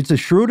true. It's a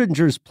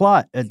Schrodinger's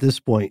plot at this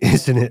point,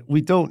 isn't it?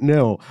 We don't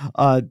know.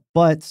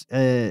 But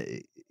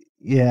I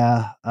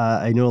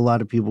know a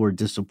lot of people were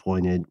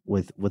disappointed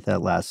with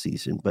that last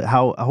season, but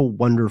how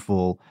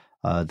wonderful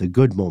the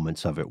good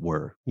moments of it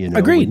were.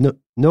 Agreed.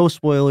 No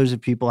spoilers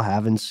if people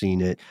haven't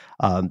seen it.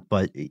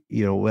 But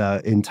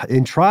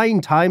in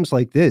trying times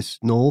like this,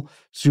 Noel,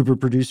 super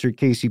producer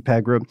Casey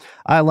Pegram,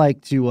 I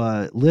like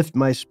to lift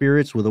my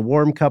spirits with a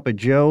warm cup of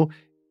Joe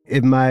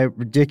in my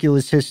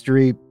ridiculous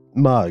history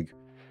mug.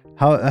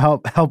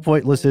 How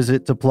pointless is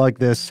it to plug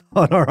this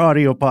on our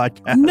audio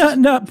podcast?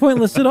 Not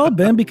pointless at all,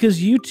 Ben,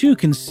 because you too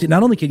can see.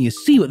 Not only can you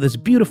see what this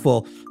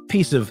beautiful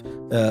piece of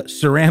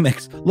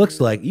ceramics looks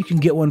like, you can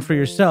get one for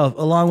yourself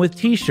along with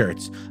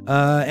T-shirts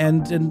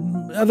and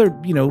other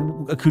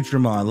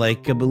accoutrement.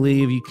 Like I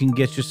believe you can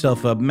get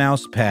yourself a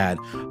mouse pad,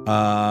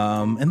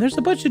 and there's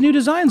a bunch of new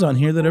designs on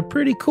here that are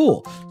pretty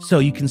cool. So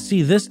you can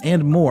see this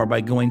and more by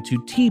going to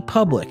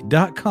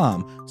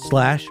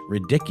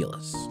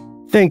tpublic.com/ridiculous.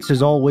 Thanks,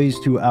 as always,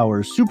 to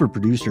our super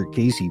producer,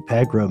 Casey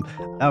Pegram,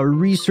 our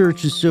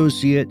research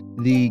associate,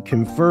 the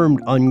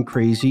confirmed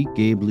uncrazy,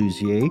 Gabe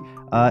Luzier,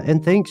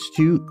 and thanks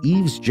to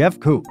Yves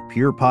Jeffcoat,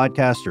 peer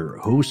podcaster,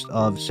 host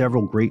of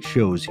several great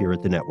shows here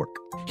at the network.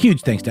 Huge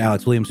thanks to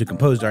Alex Williams, who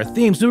composed our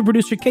theme, super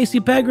producer Casey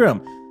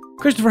Pegram,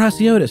 Christopher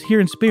Hasiotis, here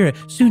in spirit,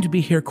 soon to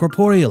be here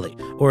corporeally,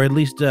 or at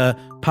least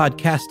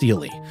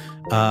podcastially.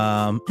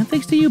 And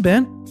thanks to you,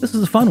 Ben. This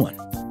is a fun one.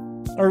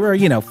 Or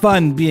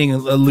fun being a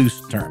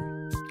loose term.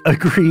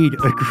 Agreed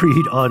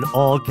on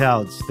all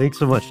counts. Thanks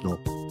so much, Noel.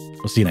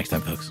 We'll see you next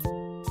time, folks.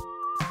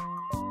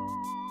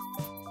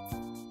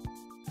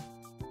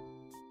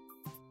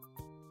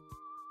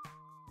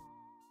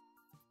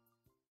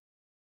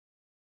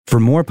 For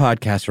more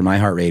podcasts from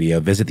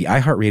iHeartRadio, visit the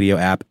iHeartRadio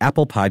app,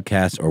 Apple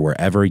Podcasts, or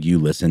wherever you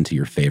listen to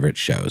your favorite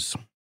shows.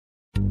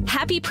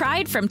 Happy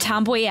Pride from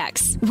Tomboy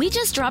X. We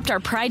just dropped our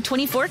Pride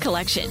 24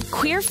 collection.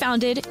 Queer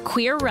founded,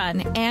 queer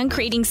run, and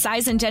creating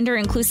size and gender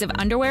inclusive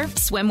underwear,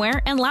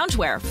 swimwear, and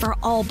loungewear for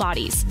all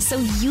bodies, so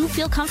you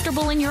feel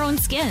comfortable in your own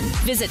skin.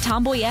 Visit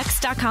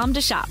tomboyx.com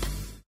to shop.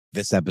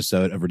 This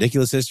episode of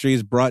Ridiculous History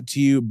is brought to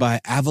you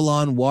by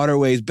Avalon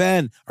Waterways.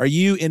 Ben, are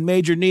you in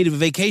major need of a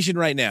vacation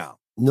right now?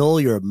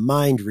 Noel, you're a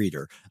mind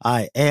reader.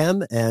 I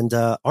am, and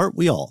aren't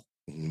we all?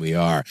 We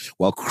are.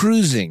 While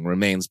cruising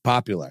remains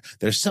popular,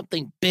 there's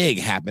something big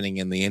happening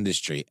in the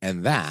industry,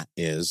 and that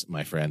is,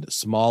 my friend,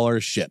 smaller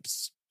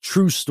ships.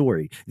 True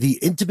story. The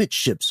intimate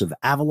ships of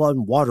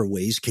Avalon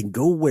Waterways can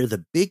go where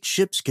the big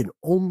ships can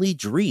only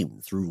dream,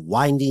 through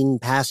winding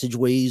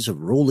passageways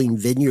of rolling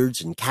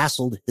vineyards and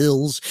castled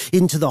hills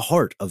into the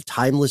heart of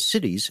timeless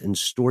cities and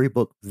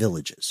storybook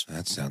villages.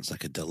 That sounds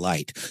like a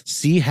delight.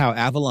 See how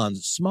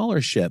Avalon's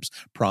smaller ships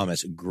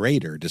promise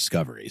greater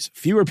discoveries,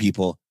 fewer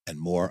people, and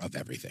more of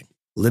everything.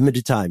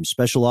 Limited time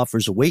special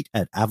offers await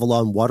at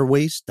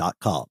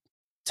avalonwaterways.com.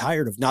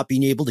 Tired of not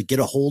being able to get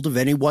a hold of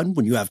anyone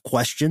when you have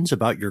questions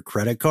about your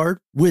credit card?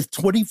 With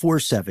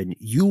 24/7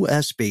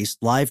 U.S.-based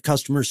live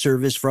customer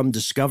service from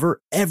Discover,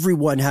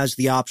 everyone has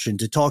the option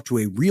to talk to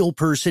a real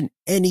person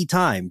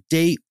anytime,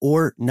 day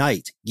or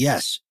night.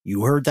 Yes,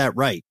 you heard that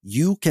right.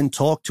 You can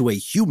talk to a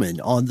human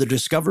on the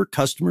Discover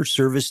customer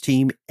service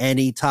team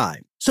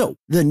anytime. So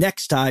the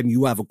next time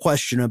you have a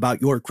question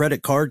about your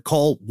credit card,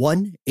 call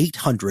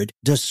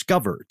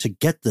 1-800-DISCOVER to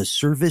get the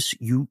service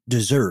you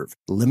deserve.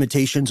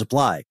 Limitations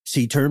apply.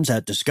 See terms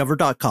at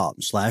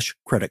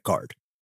discover.com/credit card.